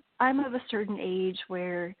 I'm of a certain age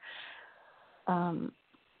where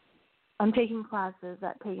I'm taking classes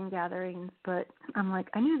at pagan gatherings, but I'm like,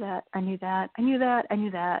 I knew that.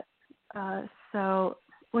 So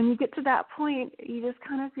when you get to that point, you just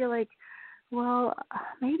kind of feel like, well,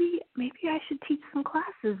 maybe I should teach some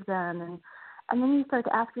classes then, and then you start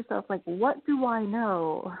to ask yourself, like, what do I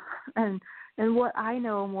know? And what I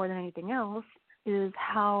know more than anything else is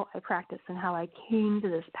how I practice and how I came to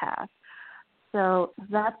this path. So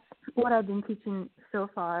that's what I've been teaching so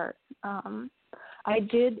far. I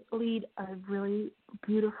did lead a really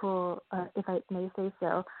beautiful, if I may say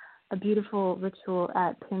so, a beautiful ritual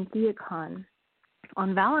at PantheaCon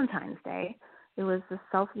on Valentine's Day. It was the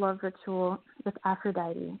self-love ritual with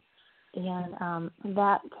Aphrodite. And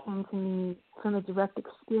that came to me from a direct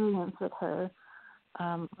experience with her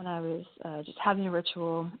when I was just having a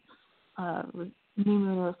ritual, with new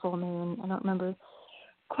moon or full moon. I don't remember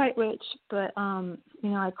quite which, but,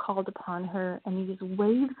 I called upon her, and these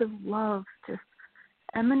waves of love just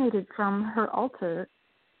emanated from her altar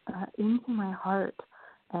into my heart.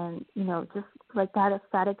 And, just like that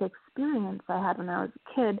ecstatic experience I had when I was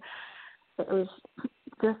a kid, it was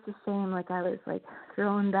just the same, like I was like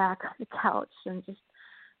thrown back on the couch and just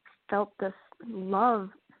felt this love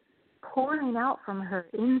pouring out from her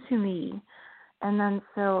into me. And then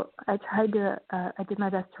so I did my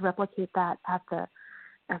best to replicate that at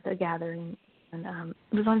the gathering. And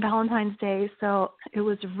it was on Valentine's Day, so it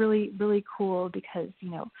was really, really cool because,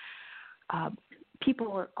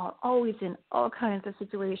 people are always in all kinds of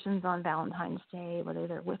situations on Valentine's Day, whether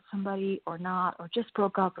they're with somebody or not, or just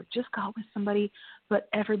broke up or just got with somebody, but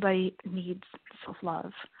everybody needs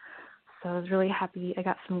self-love. So I was really happy. I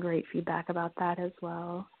got some great feedback about that as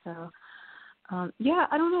well. So, yeah,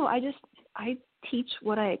 I don't know. I teach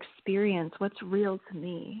what I experience, what's real to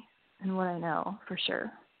me, and what I know for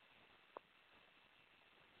sure.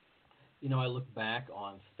 I look back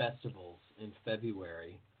on festivals in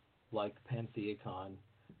February, like PantheaCon,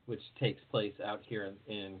 which takes place out here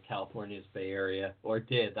in California's Bay Area, or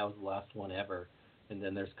did. That was the last one ever. And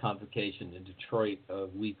then there's Convocation in Detroit a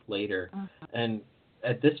week later. And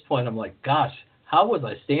at this point, I'm like, gosh, how was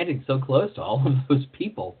I standing so close to all of those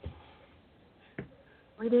people?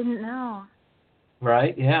 We didn't know.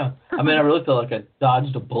 Right? Yeah. I mean, I really feel like I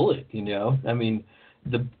dodged a bullet, I mean,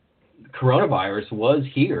 the coronavirus was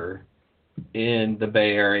here in the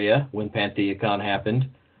Bay Area when PantheaCon happened.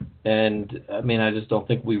 And, I mean, I just don't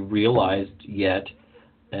think we realized yet.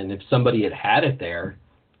 And if somebody had it there,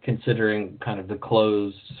 considering kind of the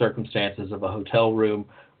closed circumstances of a hotel room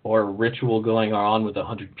or a ritual going on with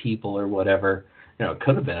 100 people or whatever, it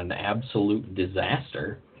could have been an absolute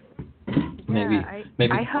disaster. Maybe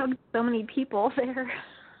I hugged so many people there.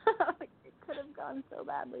 It could have gone so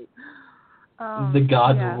badly. The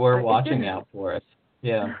gods were watching out for us.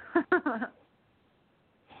 Yeah.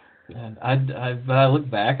 And I look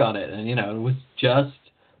back on it, and it was just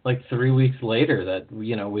like 3 weeks later that,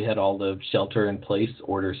 we had all the shelter-in-place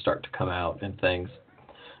orders start to come out and things.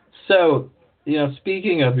 So,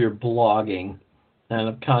 speaking of your blogging, and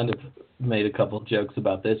I've kind of made a couple jokes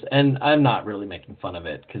about this, and I'm not really making fun of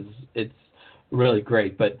it because it's really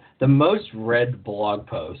great, but the most read blog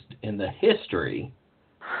post in the history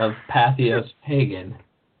of Pathos Pagan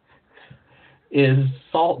is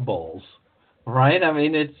salt bowls, right? I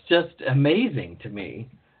mean, it's just amazing to me.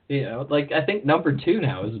 I think number 2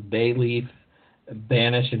 now is bay leaf,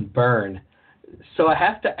 banish, and burn. So I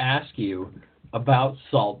have to ask you about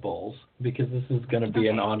salt bowls because this is going to be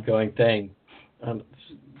an ongoing thing.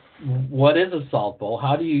 What is a salt bowl?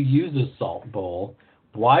 How do you use a salt bowl?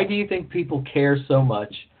 Why do you think people care so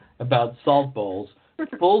much about salt bowls?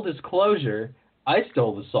 Full disclosure, I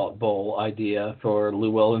stole the salt bowl idea for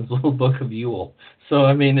Llewellyn's Little Book of Yule. So,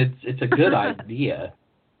 I mean, it's a good idea.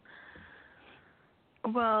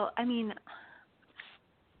 Well, I mean,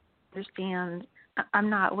 understand, I'm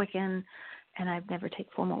not Wiccan, and I've never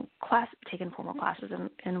taken formal classes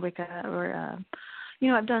in Wicca, or,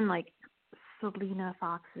 I've done, like, Selena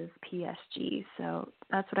Fox's PSG, so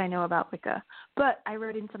that's what I know about Wicca. But I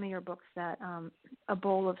read in some of your books that a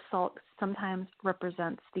bowl of salt sometimes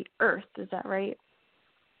represents the earth. Is that right?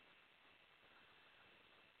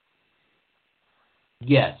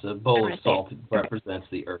 Yes, a bowl of salt represents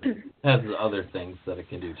the earth. It has other things that it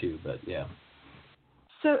can do too, but yeah.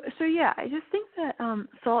 So yeah, I just think that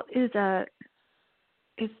salt is a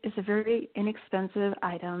very inexpensive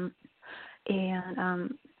item,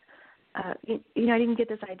 and I didn't get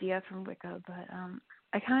this idea from Wicca, but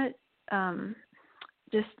I kind of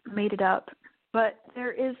just made it up. But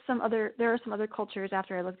there are some other cultures.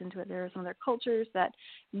 After I looked into it, there are some other cultures that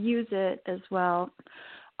use it as well,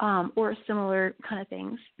 or similar kind of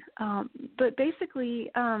things. But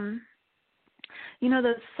basically, the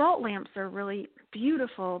salt lamps are really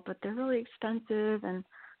beautiful, but they're really expensive. And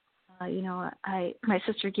my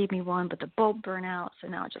sister gave me one, but the bulb burned out, so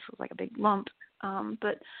now it just looks like a big lump.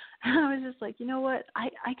 But I was just like, you know what?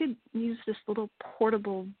 I could use this little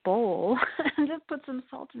portable bowl and just put some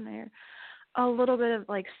salt in there, a little bit of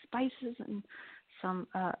like spices and some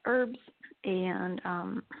herbs, and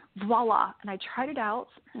voila. And I tried it out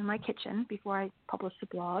in my kitchen before I published the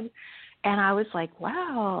blog, and I was like,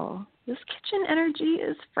 wow, this kitchen energy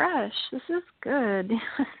is fresh. This is good.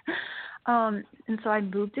 And so I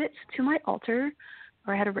moved it to my altar,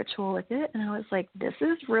 or I had a ritual with it, and I was like, this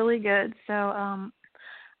is really good. So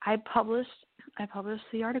I published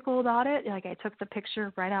the article about it. Like, I took the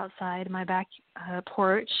picture right outside my back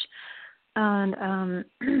porch, and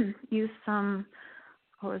used some,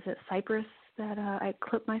 cypress that I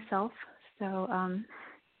clipped myself. So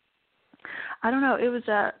I don't know.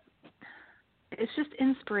 It's just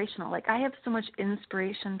inspirational. Like, I have so much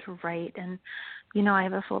inspiration to write, and I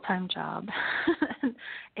have a full-time job,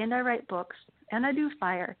 and I write books, and I do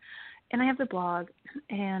fire, and I have the blog,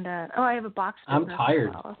 and I have a box business. I'm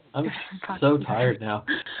tired. Well. I'm so tired now.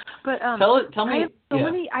 But tell me. I have so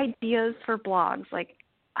many ideas for blogs. Like,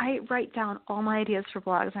 I write down all my ideas for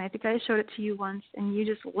blogs, and I think I showed it to you once, and you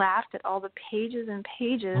just laughed at all the pages and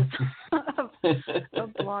pages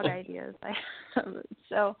of blog ideas.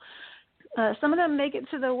 So. Some of them make it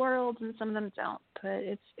to the world, and some of them don't.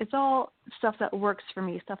 But it's all stuff that works for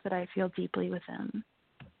me, stuff that I feel deeply within.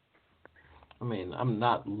 I mean, I'm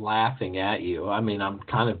not laughing at you. I mean, I'm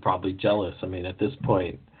kind of probably jealous. I mean, at this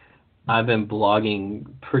point, I've been blogging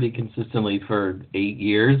pretty consistently for 8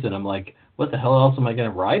 years, and I'm like, what the hell else am I going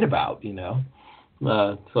to write about, So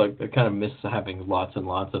I kind of miss having lots and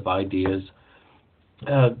lots of ideas.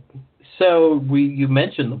 So you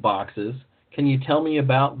mentioned the boxes. Can you tell me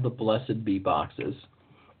about the Blessed Bee boxes?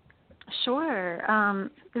 Sure.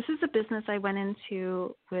 This is a business I went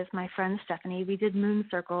into with my friend Stephanie. We did moon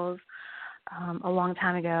circles a long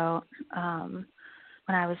time ago when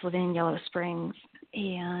I was living in Yellow Springs,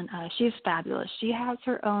 and she's fabulous. She has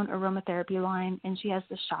her own aromatherapy line, and she has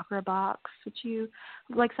the chakra box, which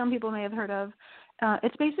some people may have heard of.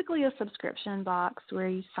 It's basically a subscription box where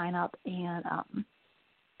you sign up, and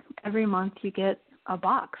every month you get a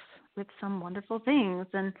box with some wonderful things.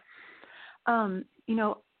 And,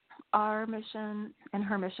 our mission and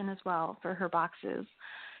her mission as well for her boxes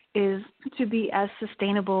is to be as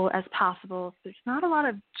sustainable as possible. There's not a lot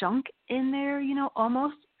of junk in there,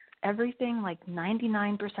 almost everything, like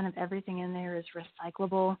 99% of everything in there is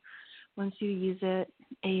recyclable once you use it.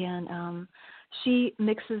 And she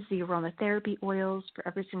mixes the aromatherapy oils for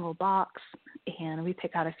every single box, and we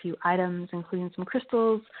pick out a few items, including some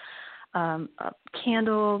crystals, a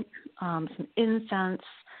candle, some incense,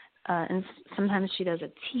 and sometimes she does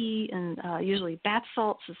a tea, and usually bath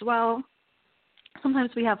salts as well.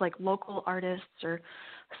 sometimes we have like local artists or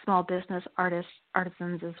small business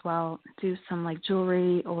artisans as well do some like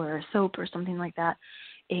jewelry or soap or something like that.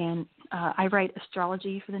 And I write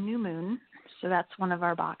astrology for the new moon, so that's one of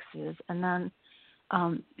our boxes. And then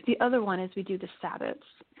the other one is we do the Sabbats.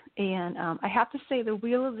 And I have to say the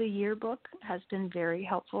Wheel of the Year book has been very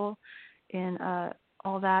helpful in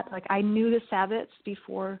all that. Like I knew the Sabbats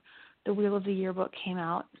before the Wheel of the Year book came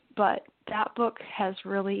out, but that book has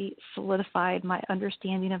really solidified my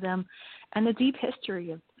understanding of them and the deep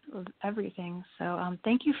history of everything. So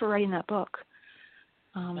thank you for writing that book.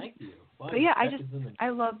 Thank you. Well, but yeah, I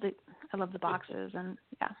love the boxes, and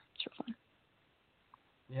yeah, it's real fun.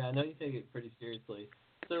 Yeah, I know you take it pretty seriously.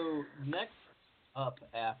 So next up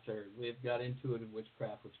after, we've got Intuitive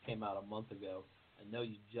Witchcraft, which came out a month ago. I know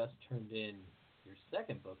you just turned in your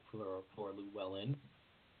second book for Llewellyn,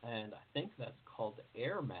 and I think that's called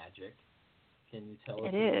Air Magic. Can you tell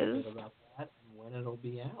us a little bit about that and when it'll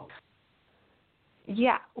be out?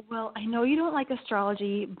 Yeah, well, I know you don't like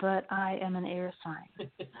astrology, but I am an air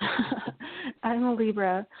sign. I'm a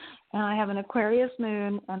Libra, and I have an Aquarius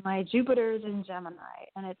moon, and my Jupiter is in Gemini,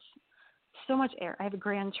 and it's so much air. I have a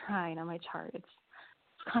grand trine on my chart. It's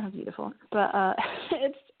kind of beautiful, but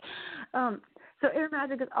it's so Air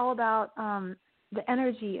Magic is all about the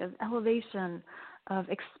energy of elevation, of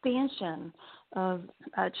expansion, of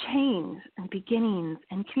change and beginnings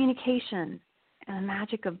and communication and the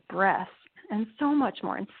magic of breath and so much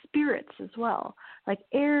more, and spirits as well. Like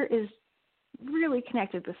air is really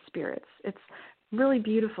connected with spirits. It's really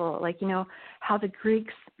beautiful. Like, you know, how the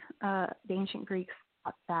Greeks, the ancient Greeks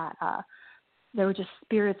thought that there were just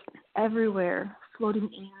spirits everywhere floating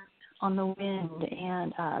in on the wind,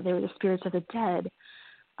 and they were the spirits of the dead,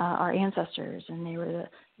 our ancestors, and they were the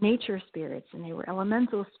nature spirits, and they were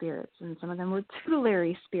elemental spirits, and some of them were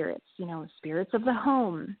tutelary spirits, you know, spirits of the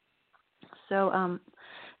home. So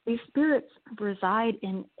these spirits reside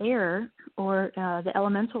in air, or the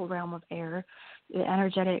elemental realm of air, the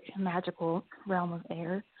energetic, magical realm of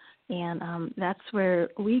air, and that's where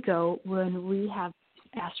we go when we have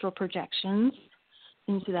astral projections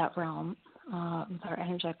into that realm with our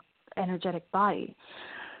energetic body.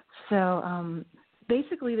 So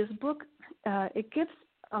basically this book, it gives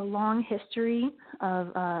a long history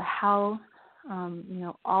of how you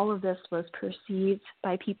know, all of this was perceived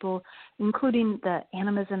by people, including the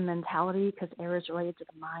animism mentality, because air is related to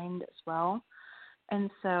the mind as well. And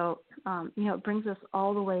so, you know, it brings us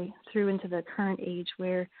all the way through into the current age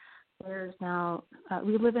where there's now,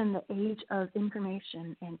 we live in the age of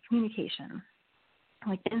information and communication.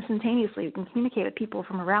 Like instantaneously, we can communicate with people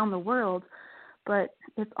from around the world, but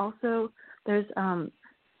it's also, there's,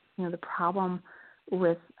 you know, the problem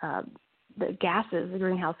with the gases, the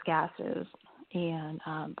greenhouse gases, and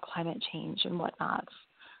climate change and whatnot,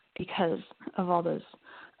 because of all those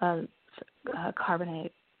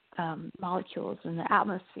carbonate molecules in the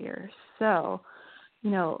atmosphere. So, you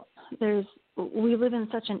know, we live in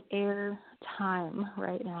such an air time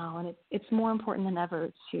right now, and it's more important than ever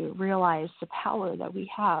to realize the power that we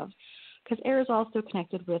have, because air is also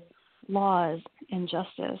connected with laws and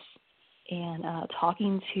justice and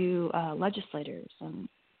talking to legislators.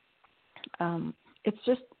 And it's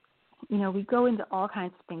just, you know, we go into all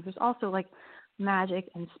kinds of things. There's also like magic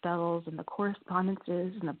and spells and the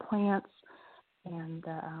correspondences and the plants and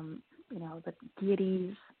you know, the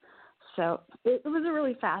deities. So it was a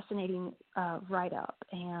really fascinating write-up,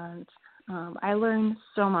 and I learned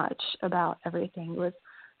so much about everything. It was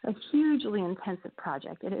a hugely intensive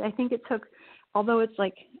project. I think it took, although it's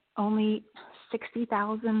like only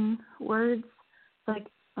 60,000 words, like,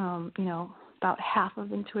 you know, about half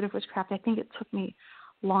of Intuitive Witchcraft, I think it took me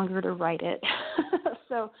longer to write it.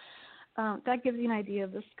 So that gives you an idea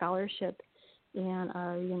of the scholarship and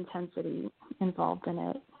the intensity involved in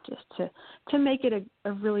it, just to make it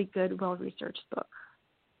a really good, well-researched book.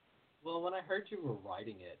 Well, when I heard you were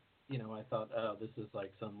writing it, you know, I thought, oh, this is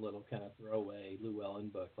like some little kind of throwaway Llewellyn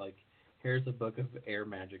book, like here's a book of air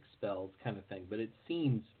magic spells kind of thing. But it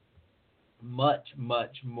seems much,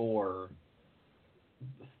 much more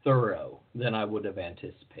thorough than I would have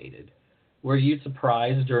anticipated. Were you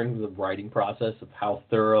surprised during the writing process of how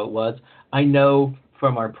thorough it was? I know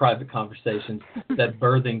from our private conversations that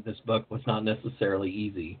birthing this book was not necessarily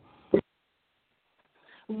easy.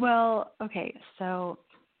 Well, okay, so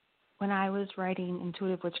when I was writing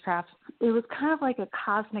Intuitive Witchcraft, it was kind of like a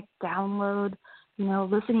cosmic download, you know,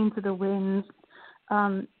 listening to the winds.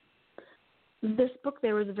 This book,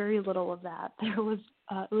 there was very little of that. There was,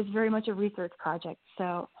 it was very much a research project,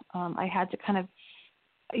 so I had to kind of,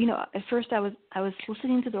 you know, at first I was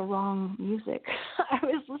listening to the wrong music. I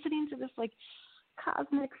was listening to this like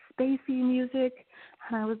cosmic, spacey music.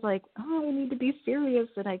 And I was like, oh, I need to be serious.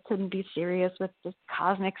 And I couldn't be serious with this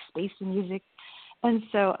cosmic, spacey music. And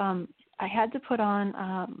so I had to put on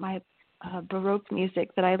my Baroque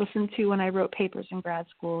music that I listened to when I wrote papers in grad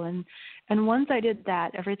school. And once I did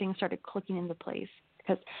that, everything started clicking into place.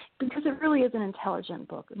 Because it really is an intelligent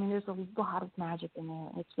book. I mean, there's a lot of magic in there.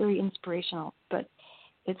 It's very inspirational, but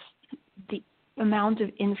it's the amount of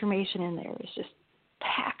information in there is just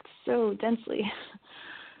packed so densely.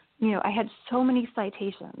 You know, I had so many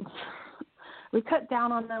citations. We cut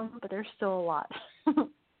down on them, but there's still a lot.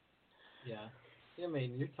 Yeah. I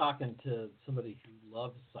mean, you're talking to somebody who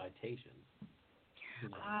loves citations. You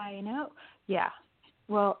know. I know. Yeah.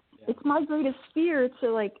 Well, It's my greatest fear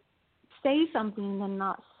to, like, say something and then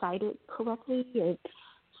not cite it correctly or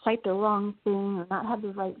cite the wrong thing or not have the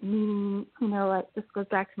right meaning. You know, this goes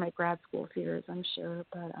back to my grad school fears, I'm sure.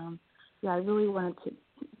 But, I really wanted to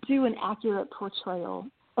do an accurate portrayal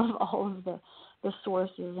of all of the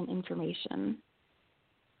sources and information.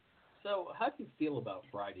 So how do you feel about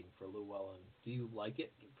writing for Llewellyn? Do you like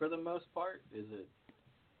it for the most part? Is it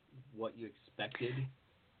what you expected?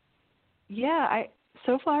 Yeah,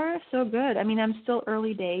 so far, so good. I mean, I'm still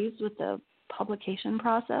early days with the publication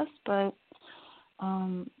process, but,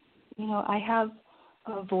 I have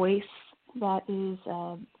a voice that is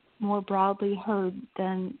more broadly heard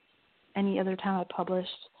than any other time I published.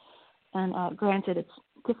 And granted, it's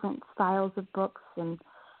different styles of books, and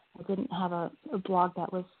I didn't have a blog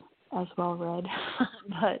that was as well read.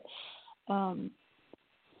 But,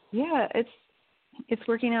 it's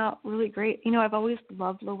working out really great. You know, I've always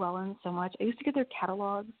loved Llewellyn so much. I used to get their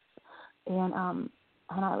catalogs, and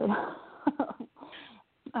I would,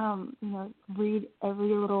 read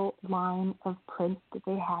every little line of print that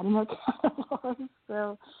they had in their catalogs.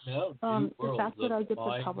 So the fact that I get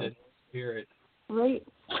to publish, spirit. Right?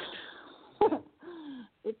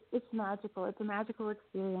 It's magical. It's a magical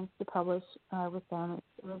experience to publish with them.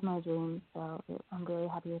 It was my dream, so I'm really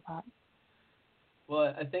happy with that.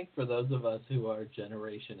 Well, I think for those of us who are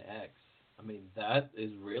Generation X, I mean, that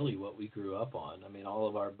is really what we grew up on. I mean, all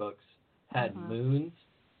of our books had moons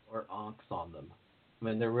or ankhs on them. I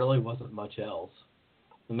mean, there really wasn't much else.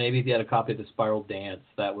 Maybe if you had a copy of The Spiral Dance,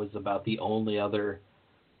 that was about the only other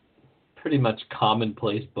pretty much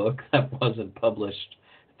commonplace book that wasn't published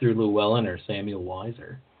through Llewellyn or Samuel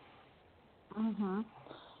Weiser. Mhm.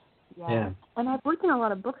 Yeah. And I've worked in a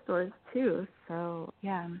lot of bookstores too, so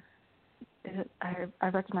yeah, I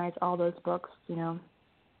recognize all those books, you know.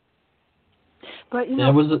 But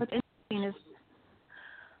what's interesting is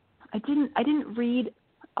I didn't read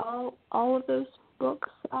all of those books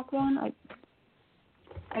back then.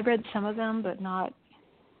 I read some of them, but not.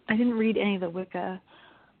 I didn't read any of the Wicca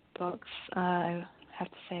books. I have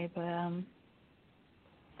to say, but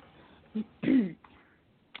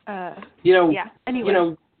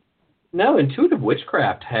Anyway. No, Intuitive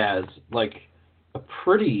Witchcraft has like a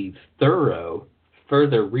pretty thorough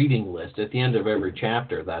further reading list at the end of every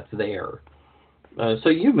chapter that's there. So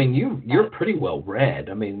you're pretty well read.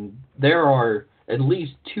 I mean, there are at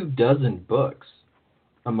least 24 books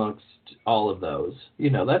amongst all of those. You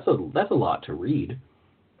know, that's a lot to read.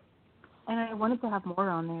 And I wanted to have more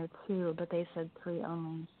on there too, but they said 3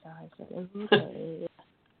 only, so I said okay.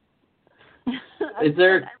 Is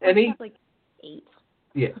there any? Have like 8.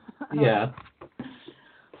 Yeah.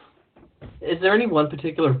 Is there any one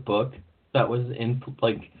particular book that was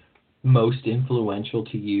most influential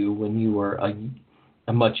to you when you were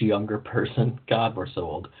a much younger person? God, we're so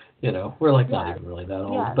old. You know, we're not even really that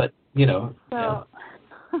old, but you know. So,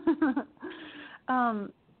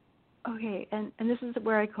 okay, and this is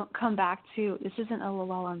where I come back to. This isn't a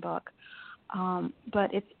Llewellyn book,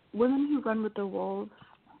 but it's Women Who Run with the Wolves,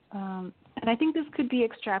 and I think this could be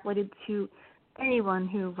extrapolated to anyone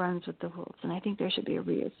who runs with the wolves, and I think there should be a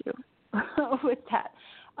reissue with that.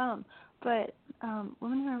 But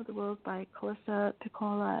Women Who Run with the Wolves by Calissa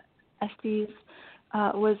Piccola Estes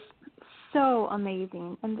was so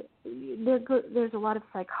amazing, and there's a lot of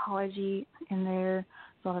psychology in there,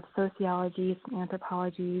 a lot of sociology, some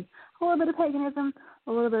anthropology, a little bit of paganism,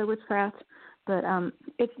 a little bit of witchcraft, but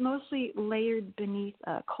it's mostly layered beneath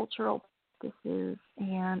cultural practices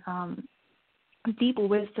and deep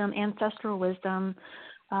wisdom, ancestral wisdom.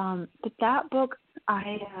 But that book,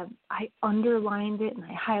 I underlined it and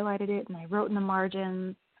I highlighted it and I wrote in the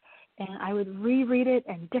margins, and I would reread it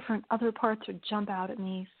and different other parts would jump out at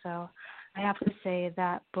me. So I have to say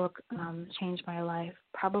that book changed my life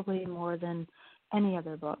probably more than any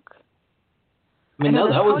other book. I mean,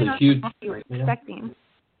 that was a huge. You were expecting.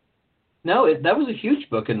 No, that was a huge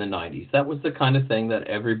book in the 90s. That was the kind of thing that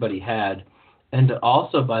everybody had. And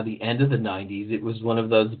also by the end of the 90s, it was one of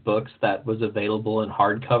those books that was available in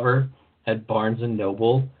hardcover at Barnes &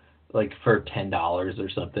 Noble, like for $10 or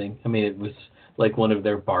something. I mean, it was like one of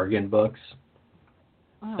their bargain books.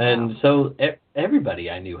 Oh, And wow. so everybody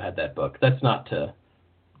I knew had that book. That's not to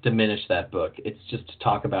diminish that book. It's just to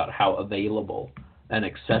talk about how available and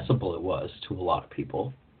accessible it was to a lot of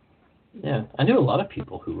people. Yeah, I knew a lot of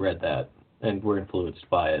people who read that and were influenced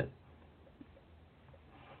by it.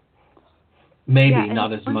 Maybe Yeah, and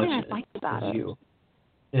not as one much thing I liked about as it, you.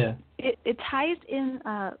 Yeah. it ties in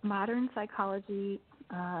modern psychology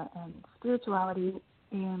and spirituality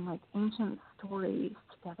and like ancient stories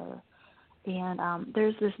together. And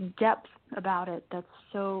there's this depth about it that's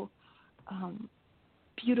so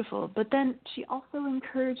beautiful. But then she also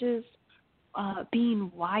encourages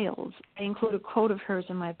being wild. I include a quote of hers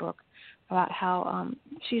in my book about how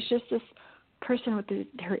she's just this person with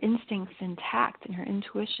her instincts intact and her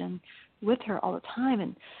intuition with her all the time.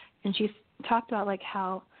 And she's talked about like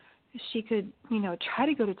how she could, try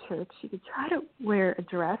to go to church. She could try to wear a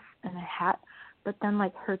dress and a hat, but then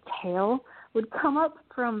like her tail would come up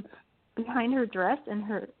from behind her dress, and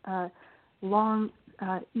her long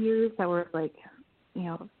ears that were like,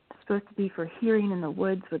 supposed to be for hearing in the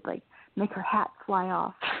woods would like make her hat fly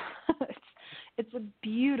off. It's a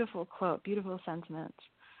beautiful quote, beautiful sentiment.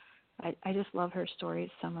 I just love her stories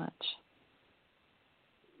so much.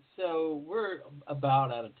 So we're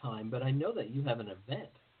about out of time, but I know that you have an event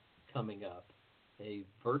coming up, a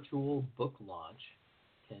virtual book launch.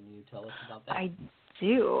 Can you tell us about that? I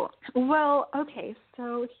do. Well, okay,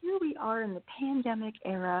 so here we are in the pandemic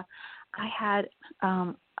era. I had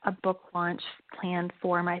a book launch planned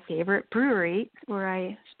for my favorite brewery where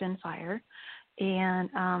I spin fire. And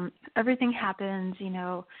everything happened,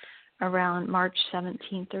 around March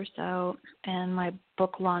 17th or so, and my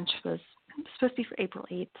book launch was supposed to be for April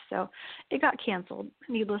 8th, so it got canceled,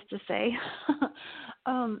 needless to say.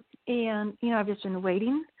 And, I've just been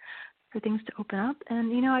waiting for things to open up,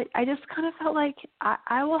 and, I just kind of felt like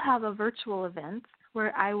I will have a virtual event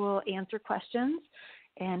where I will answer questions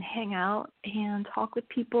and hang out and talk with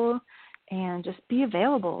people and just be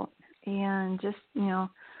available and just,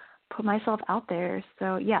 put myself out there.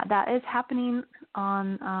 So yeah, that is happening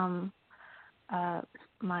on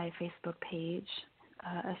my Facebook page,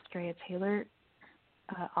 Astrea Taylor,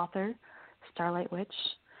 author, Starlight Witch,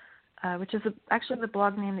 which is actually the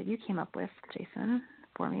blog name that you came up with, Jason,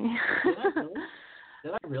 for me.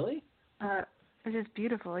 Did I really? It is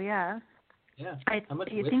beautiful, yeah. Yeah. How much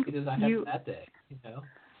whiskey did I have that day?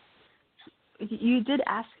 You did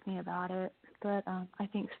ask me about it, but I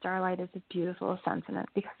think Starlight is a beautiful sentiment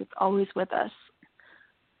because it's always with us.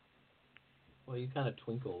 Well, you kind of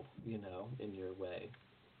twinkle, in your way.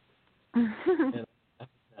 In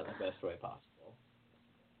the best way possible.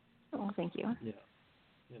 Oh, thank you. Yeah.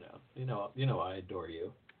 I adore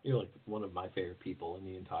you. You're like one of my favorite people in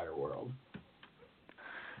the entire world.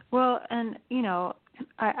 Well, and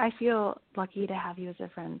I feel lucky to have you as a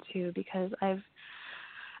friend too, because I've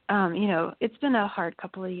it's been a hard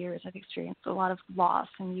couple of years. I've experienced a lot of loss,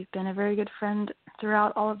 and you've been a very good friend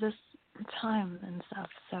throughout all of this time and stuff.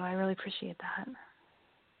 So I really appreciate that.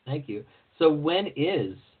 Thank you. So when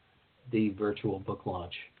is the virtual book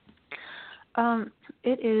launch?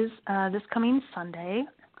 It is this coming Sunday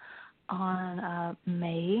on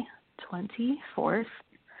May 24th,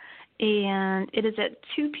 and it is at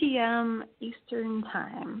 2 p.m. Eastern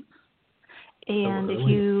Time. And if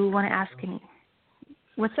you want to ask any...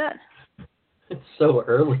 What's that? It's so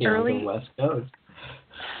early on the West Coast.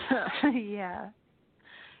 Yeah.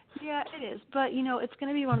 Yeah, it is. But, it's going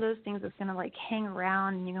to be one of those things that's going to, like, hang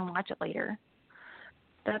around and you can watch it later.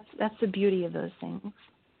 That's the beauty of those things.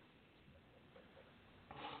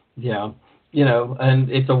 Yeah.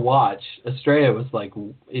 And it's a watch. Astrea was like,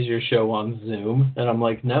 is your show on Zoom? And I'm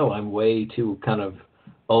like, no, I'm way too kind of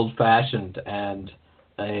old-fashioned and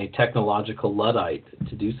a technological Luddite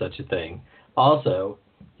to do such a thing. Also,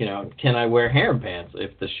 can I wear harem pants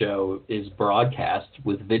if the show is broadcast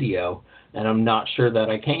with video? And I'm not sure that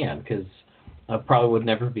I can, because I probably would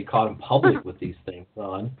never be caught in public with these things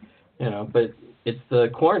on. But it's the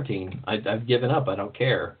quarantine. I've given up. I don't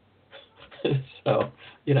care. So,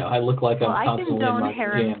 I look like I'm constantly in my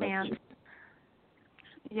harem pajamas. pants.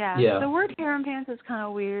 Yeah. The word harem pants is kind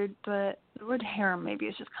of weird, but the word harem maybe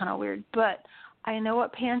is just kind of weird. But I know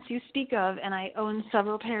what pants you speak of, and I own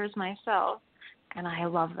several pairs myself, and I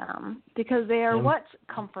love them because they are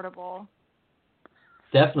comfortable.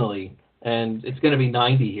 Definitely. And it's going to be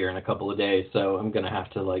 90 here in a couple of days, so I'm going to have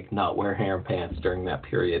to, not wear harem pants during that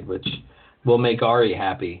period, which will make Ari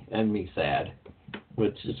happy and me sad,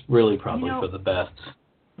 which is really probably for the best.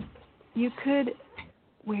 you could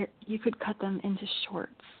cut them into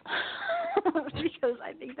shorts because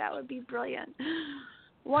I think that would be brilliant.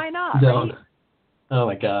 Why not? Don't. Right? Oh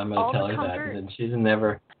my God, I'm going All to tell the her that, comfort. and then she's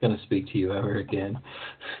never going to speak to you ever again.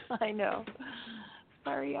 I know.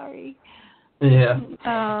 Sorry, Ari. Yeah.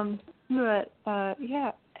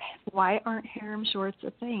 Yeah. Why aren't harem shorts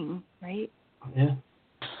a thing, right? Yeah.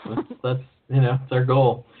 That's it's our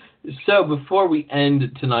goal. So before we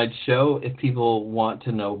end tonight's show, if people want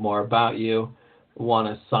to know more about you, want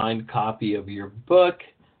a signed copy of your book,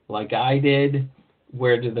 like I did,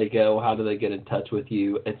 where do they go? How do they get in touch with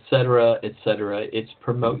you, etc., etc.? It's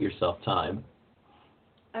promote yourself time.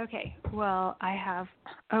 Okay. Well, I have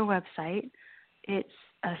a website. It's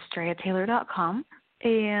astreataylor.com,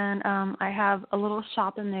 and I have a little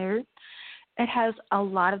shop in there. It has a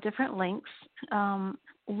lot of different links.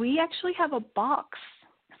 We actually have a box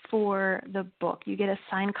for the book. You get a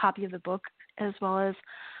signed copy of the book as well as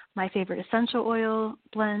my favorite essential oil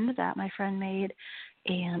blend that my friend made,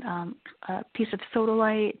 and a piece of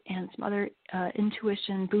sodalite and some other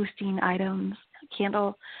intuition boosting items,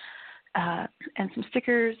 candle, and some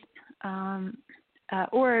stickers.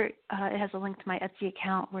 Or it has a link to my Etsy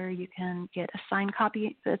account where you can get a signed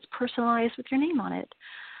copy that's personalized with your name on it.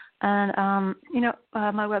 And,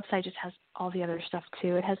 my website just has all the other stuff,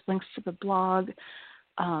 too. It has links to the blog,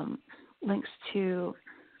 links to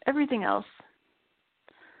everything else.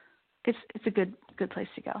 It's a good place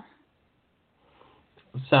to go.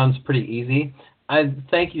 Sounds pretty easy. I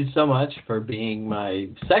thank you so much for being my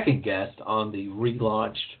second guest on the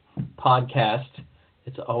relaunched podcast.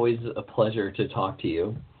 It's always a pleasure to talk to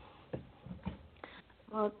you.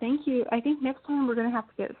 Well, thank you. I think next time we're going to have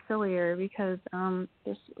to get sillier because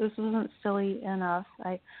this isn't silly enough.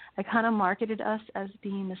 I kind of marketed us as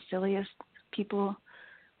being the silliest people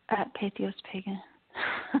at Patheos Pagan.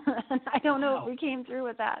 And I don't know if we came through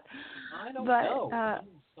with that. I don't know. I'm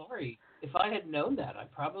sorry. If I had known that, I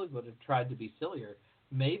probably would have tried to be sillier.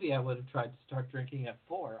 Maybe I would have tried to start drinking at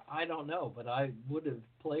 4. I don't know, but I would have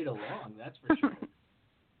played along, that's for sure.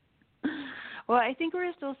 Well, I think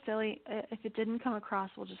we're still silly. If it didn't come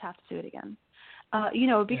across, we'll just have to do it again.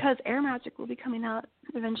 Because Air Magic will be coming out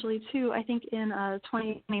eventually, too, I think in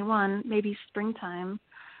 2021, maybe springtime.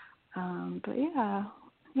 But, yeah,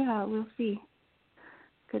 we'll see.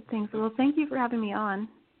 Good things. Well, thank you for having me on.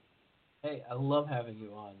 Hey, I love having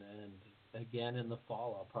you on, and again in the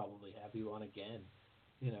fall, I'll probably have you on again.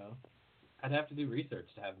 I'd have to do research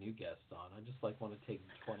to have new guests on. I just want to take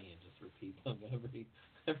 20 and just repeat them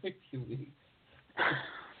every few weeks.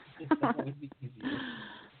 That would be easier.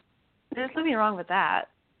 There's nothing wrong with that.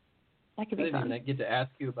 That could be fun. I get to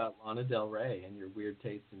ask you about Lana Del Rey and your weird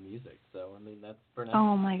taste in music. So, that's for now.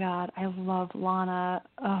 Oh, my God. I love Lana.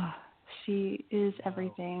 Oh, she is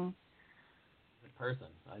everything. The person.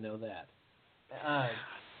 I know that.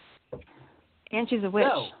 And she's a witch.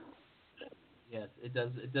 So, yes, it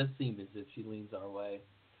does seem as if she leans our way.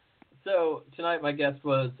 So tonight my guest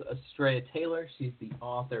was Astrea Taylor. She's the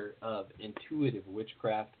author of Intuitive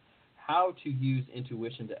Witchcraft, How to Use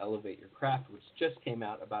Intuition to Elevate Your Craft, which just came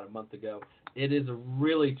out about a month ago. It is a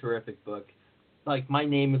really terrific book. My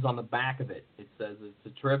name is on the back of it. It says it's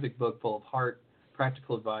a terrific book full of heart,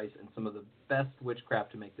 practical advice, and some of the best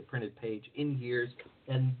witchcraft to make the printed page in years.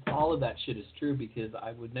 And all of that shit is true because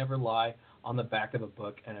I would never lie on the back of a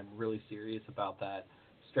book, and I'm really serious about that.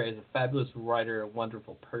 Astrea is a fabulous writer, a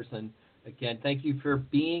wonderful person. Again, thank you for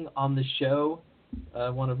being on the show,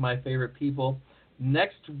 one of my favorite people.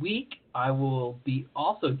 Next week, I will be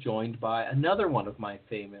also joined by another one of my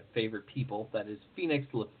favorite people, that is Phoenix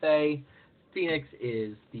LaFay. Phoenix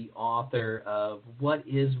is the author of What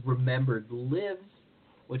Is Remembered Lives,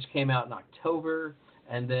 which came out in October,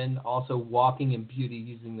 and then also Walking in Beauty,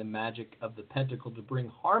 Using the Magic of the Pentacle to Bring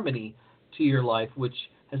Harmony to Your Life, which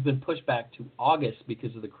has been pushed back to August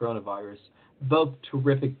because of the coronavirus. Both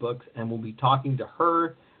terrific books, and we'll be talking to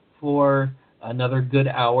her for another good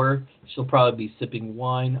hour. She'll probably be sipping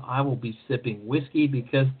wine. I will be sipping whiskey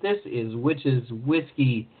because this is Witches,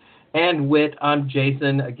 Whiskey, and Wit. I'm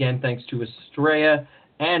Jason. Again, thanks to Astrea,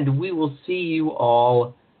 and we will see you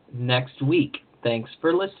all next week. Thanks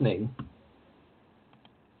for listening.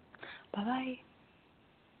 Bye-bye.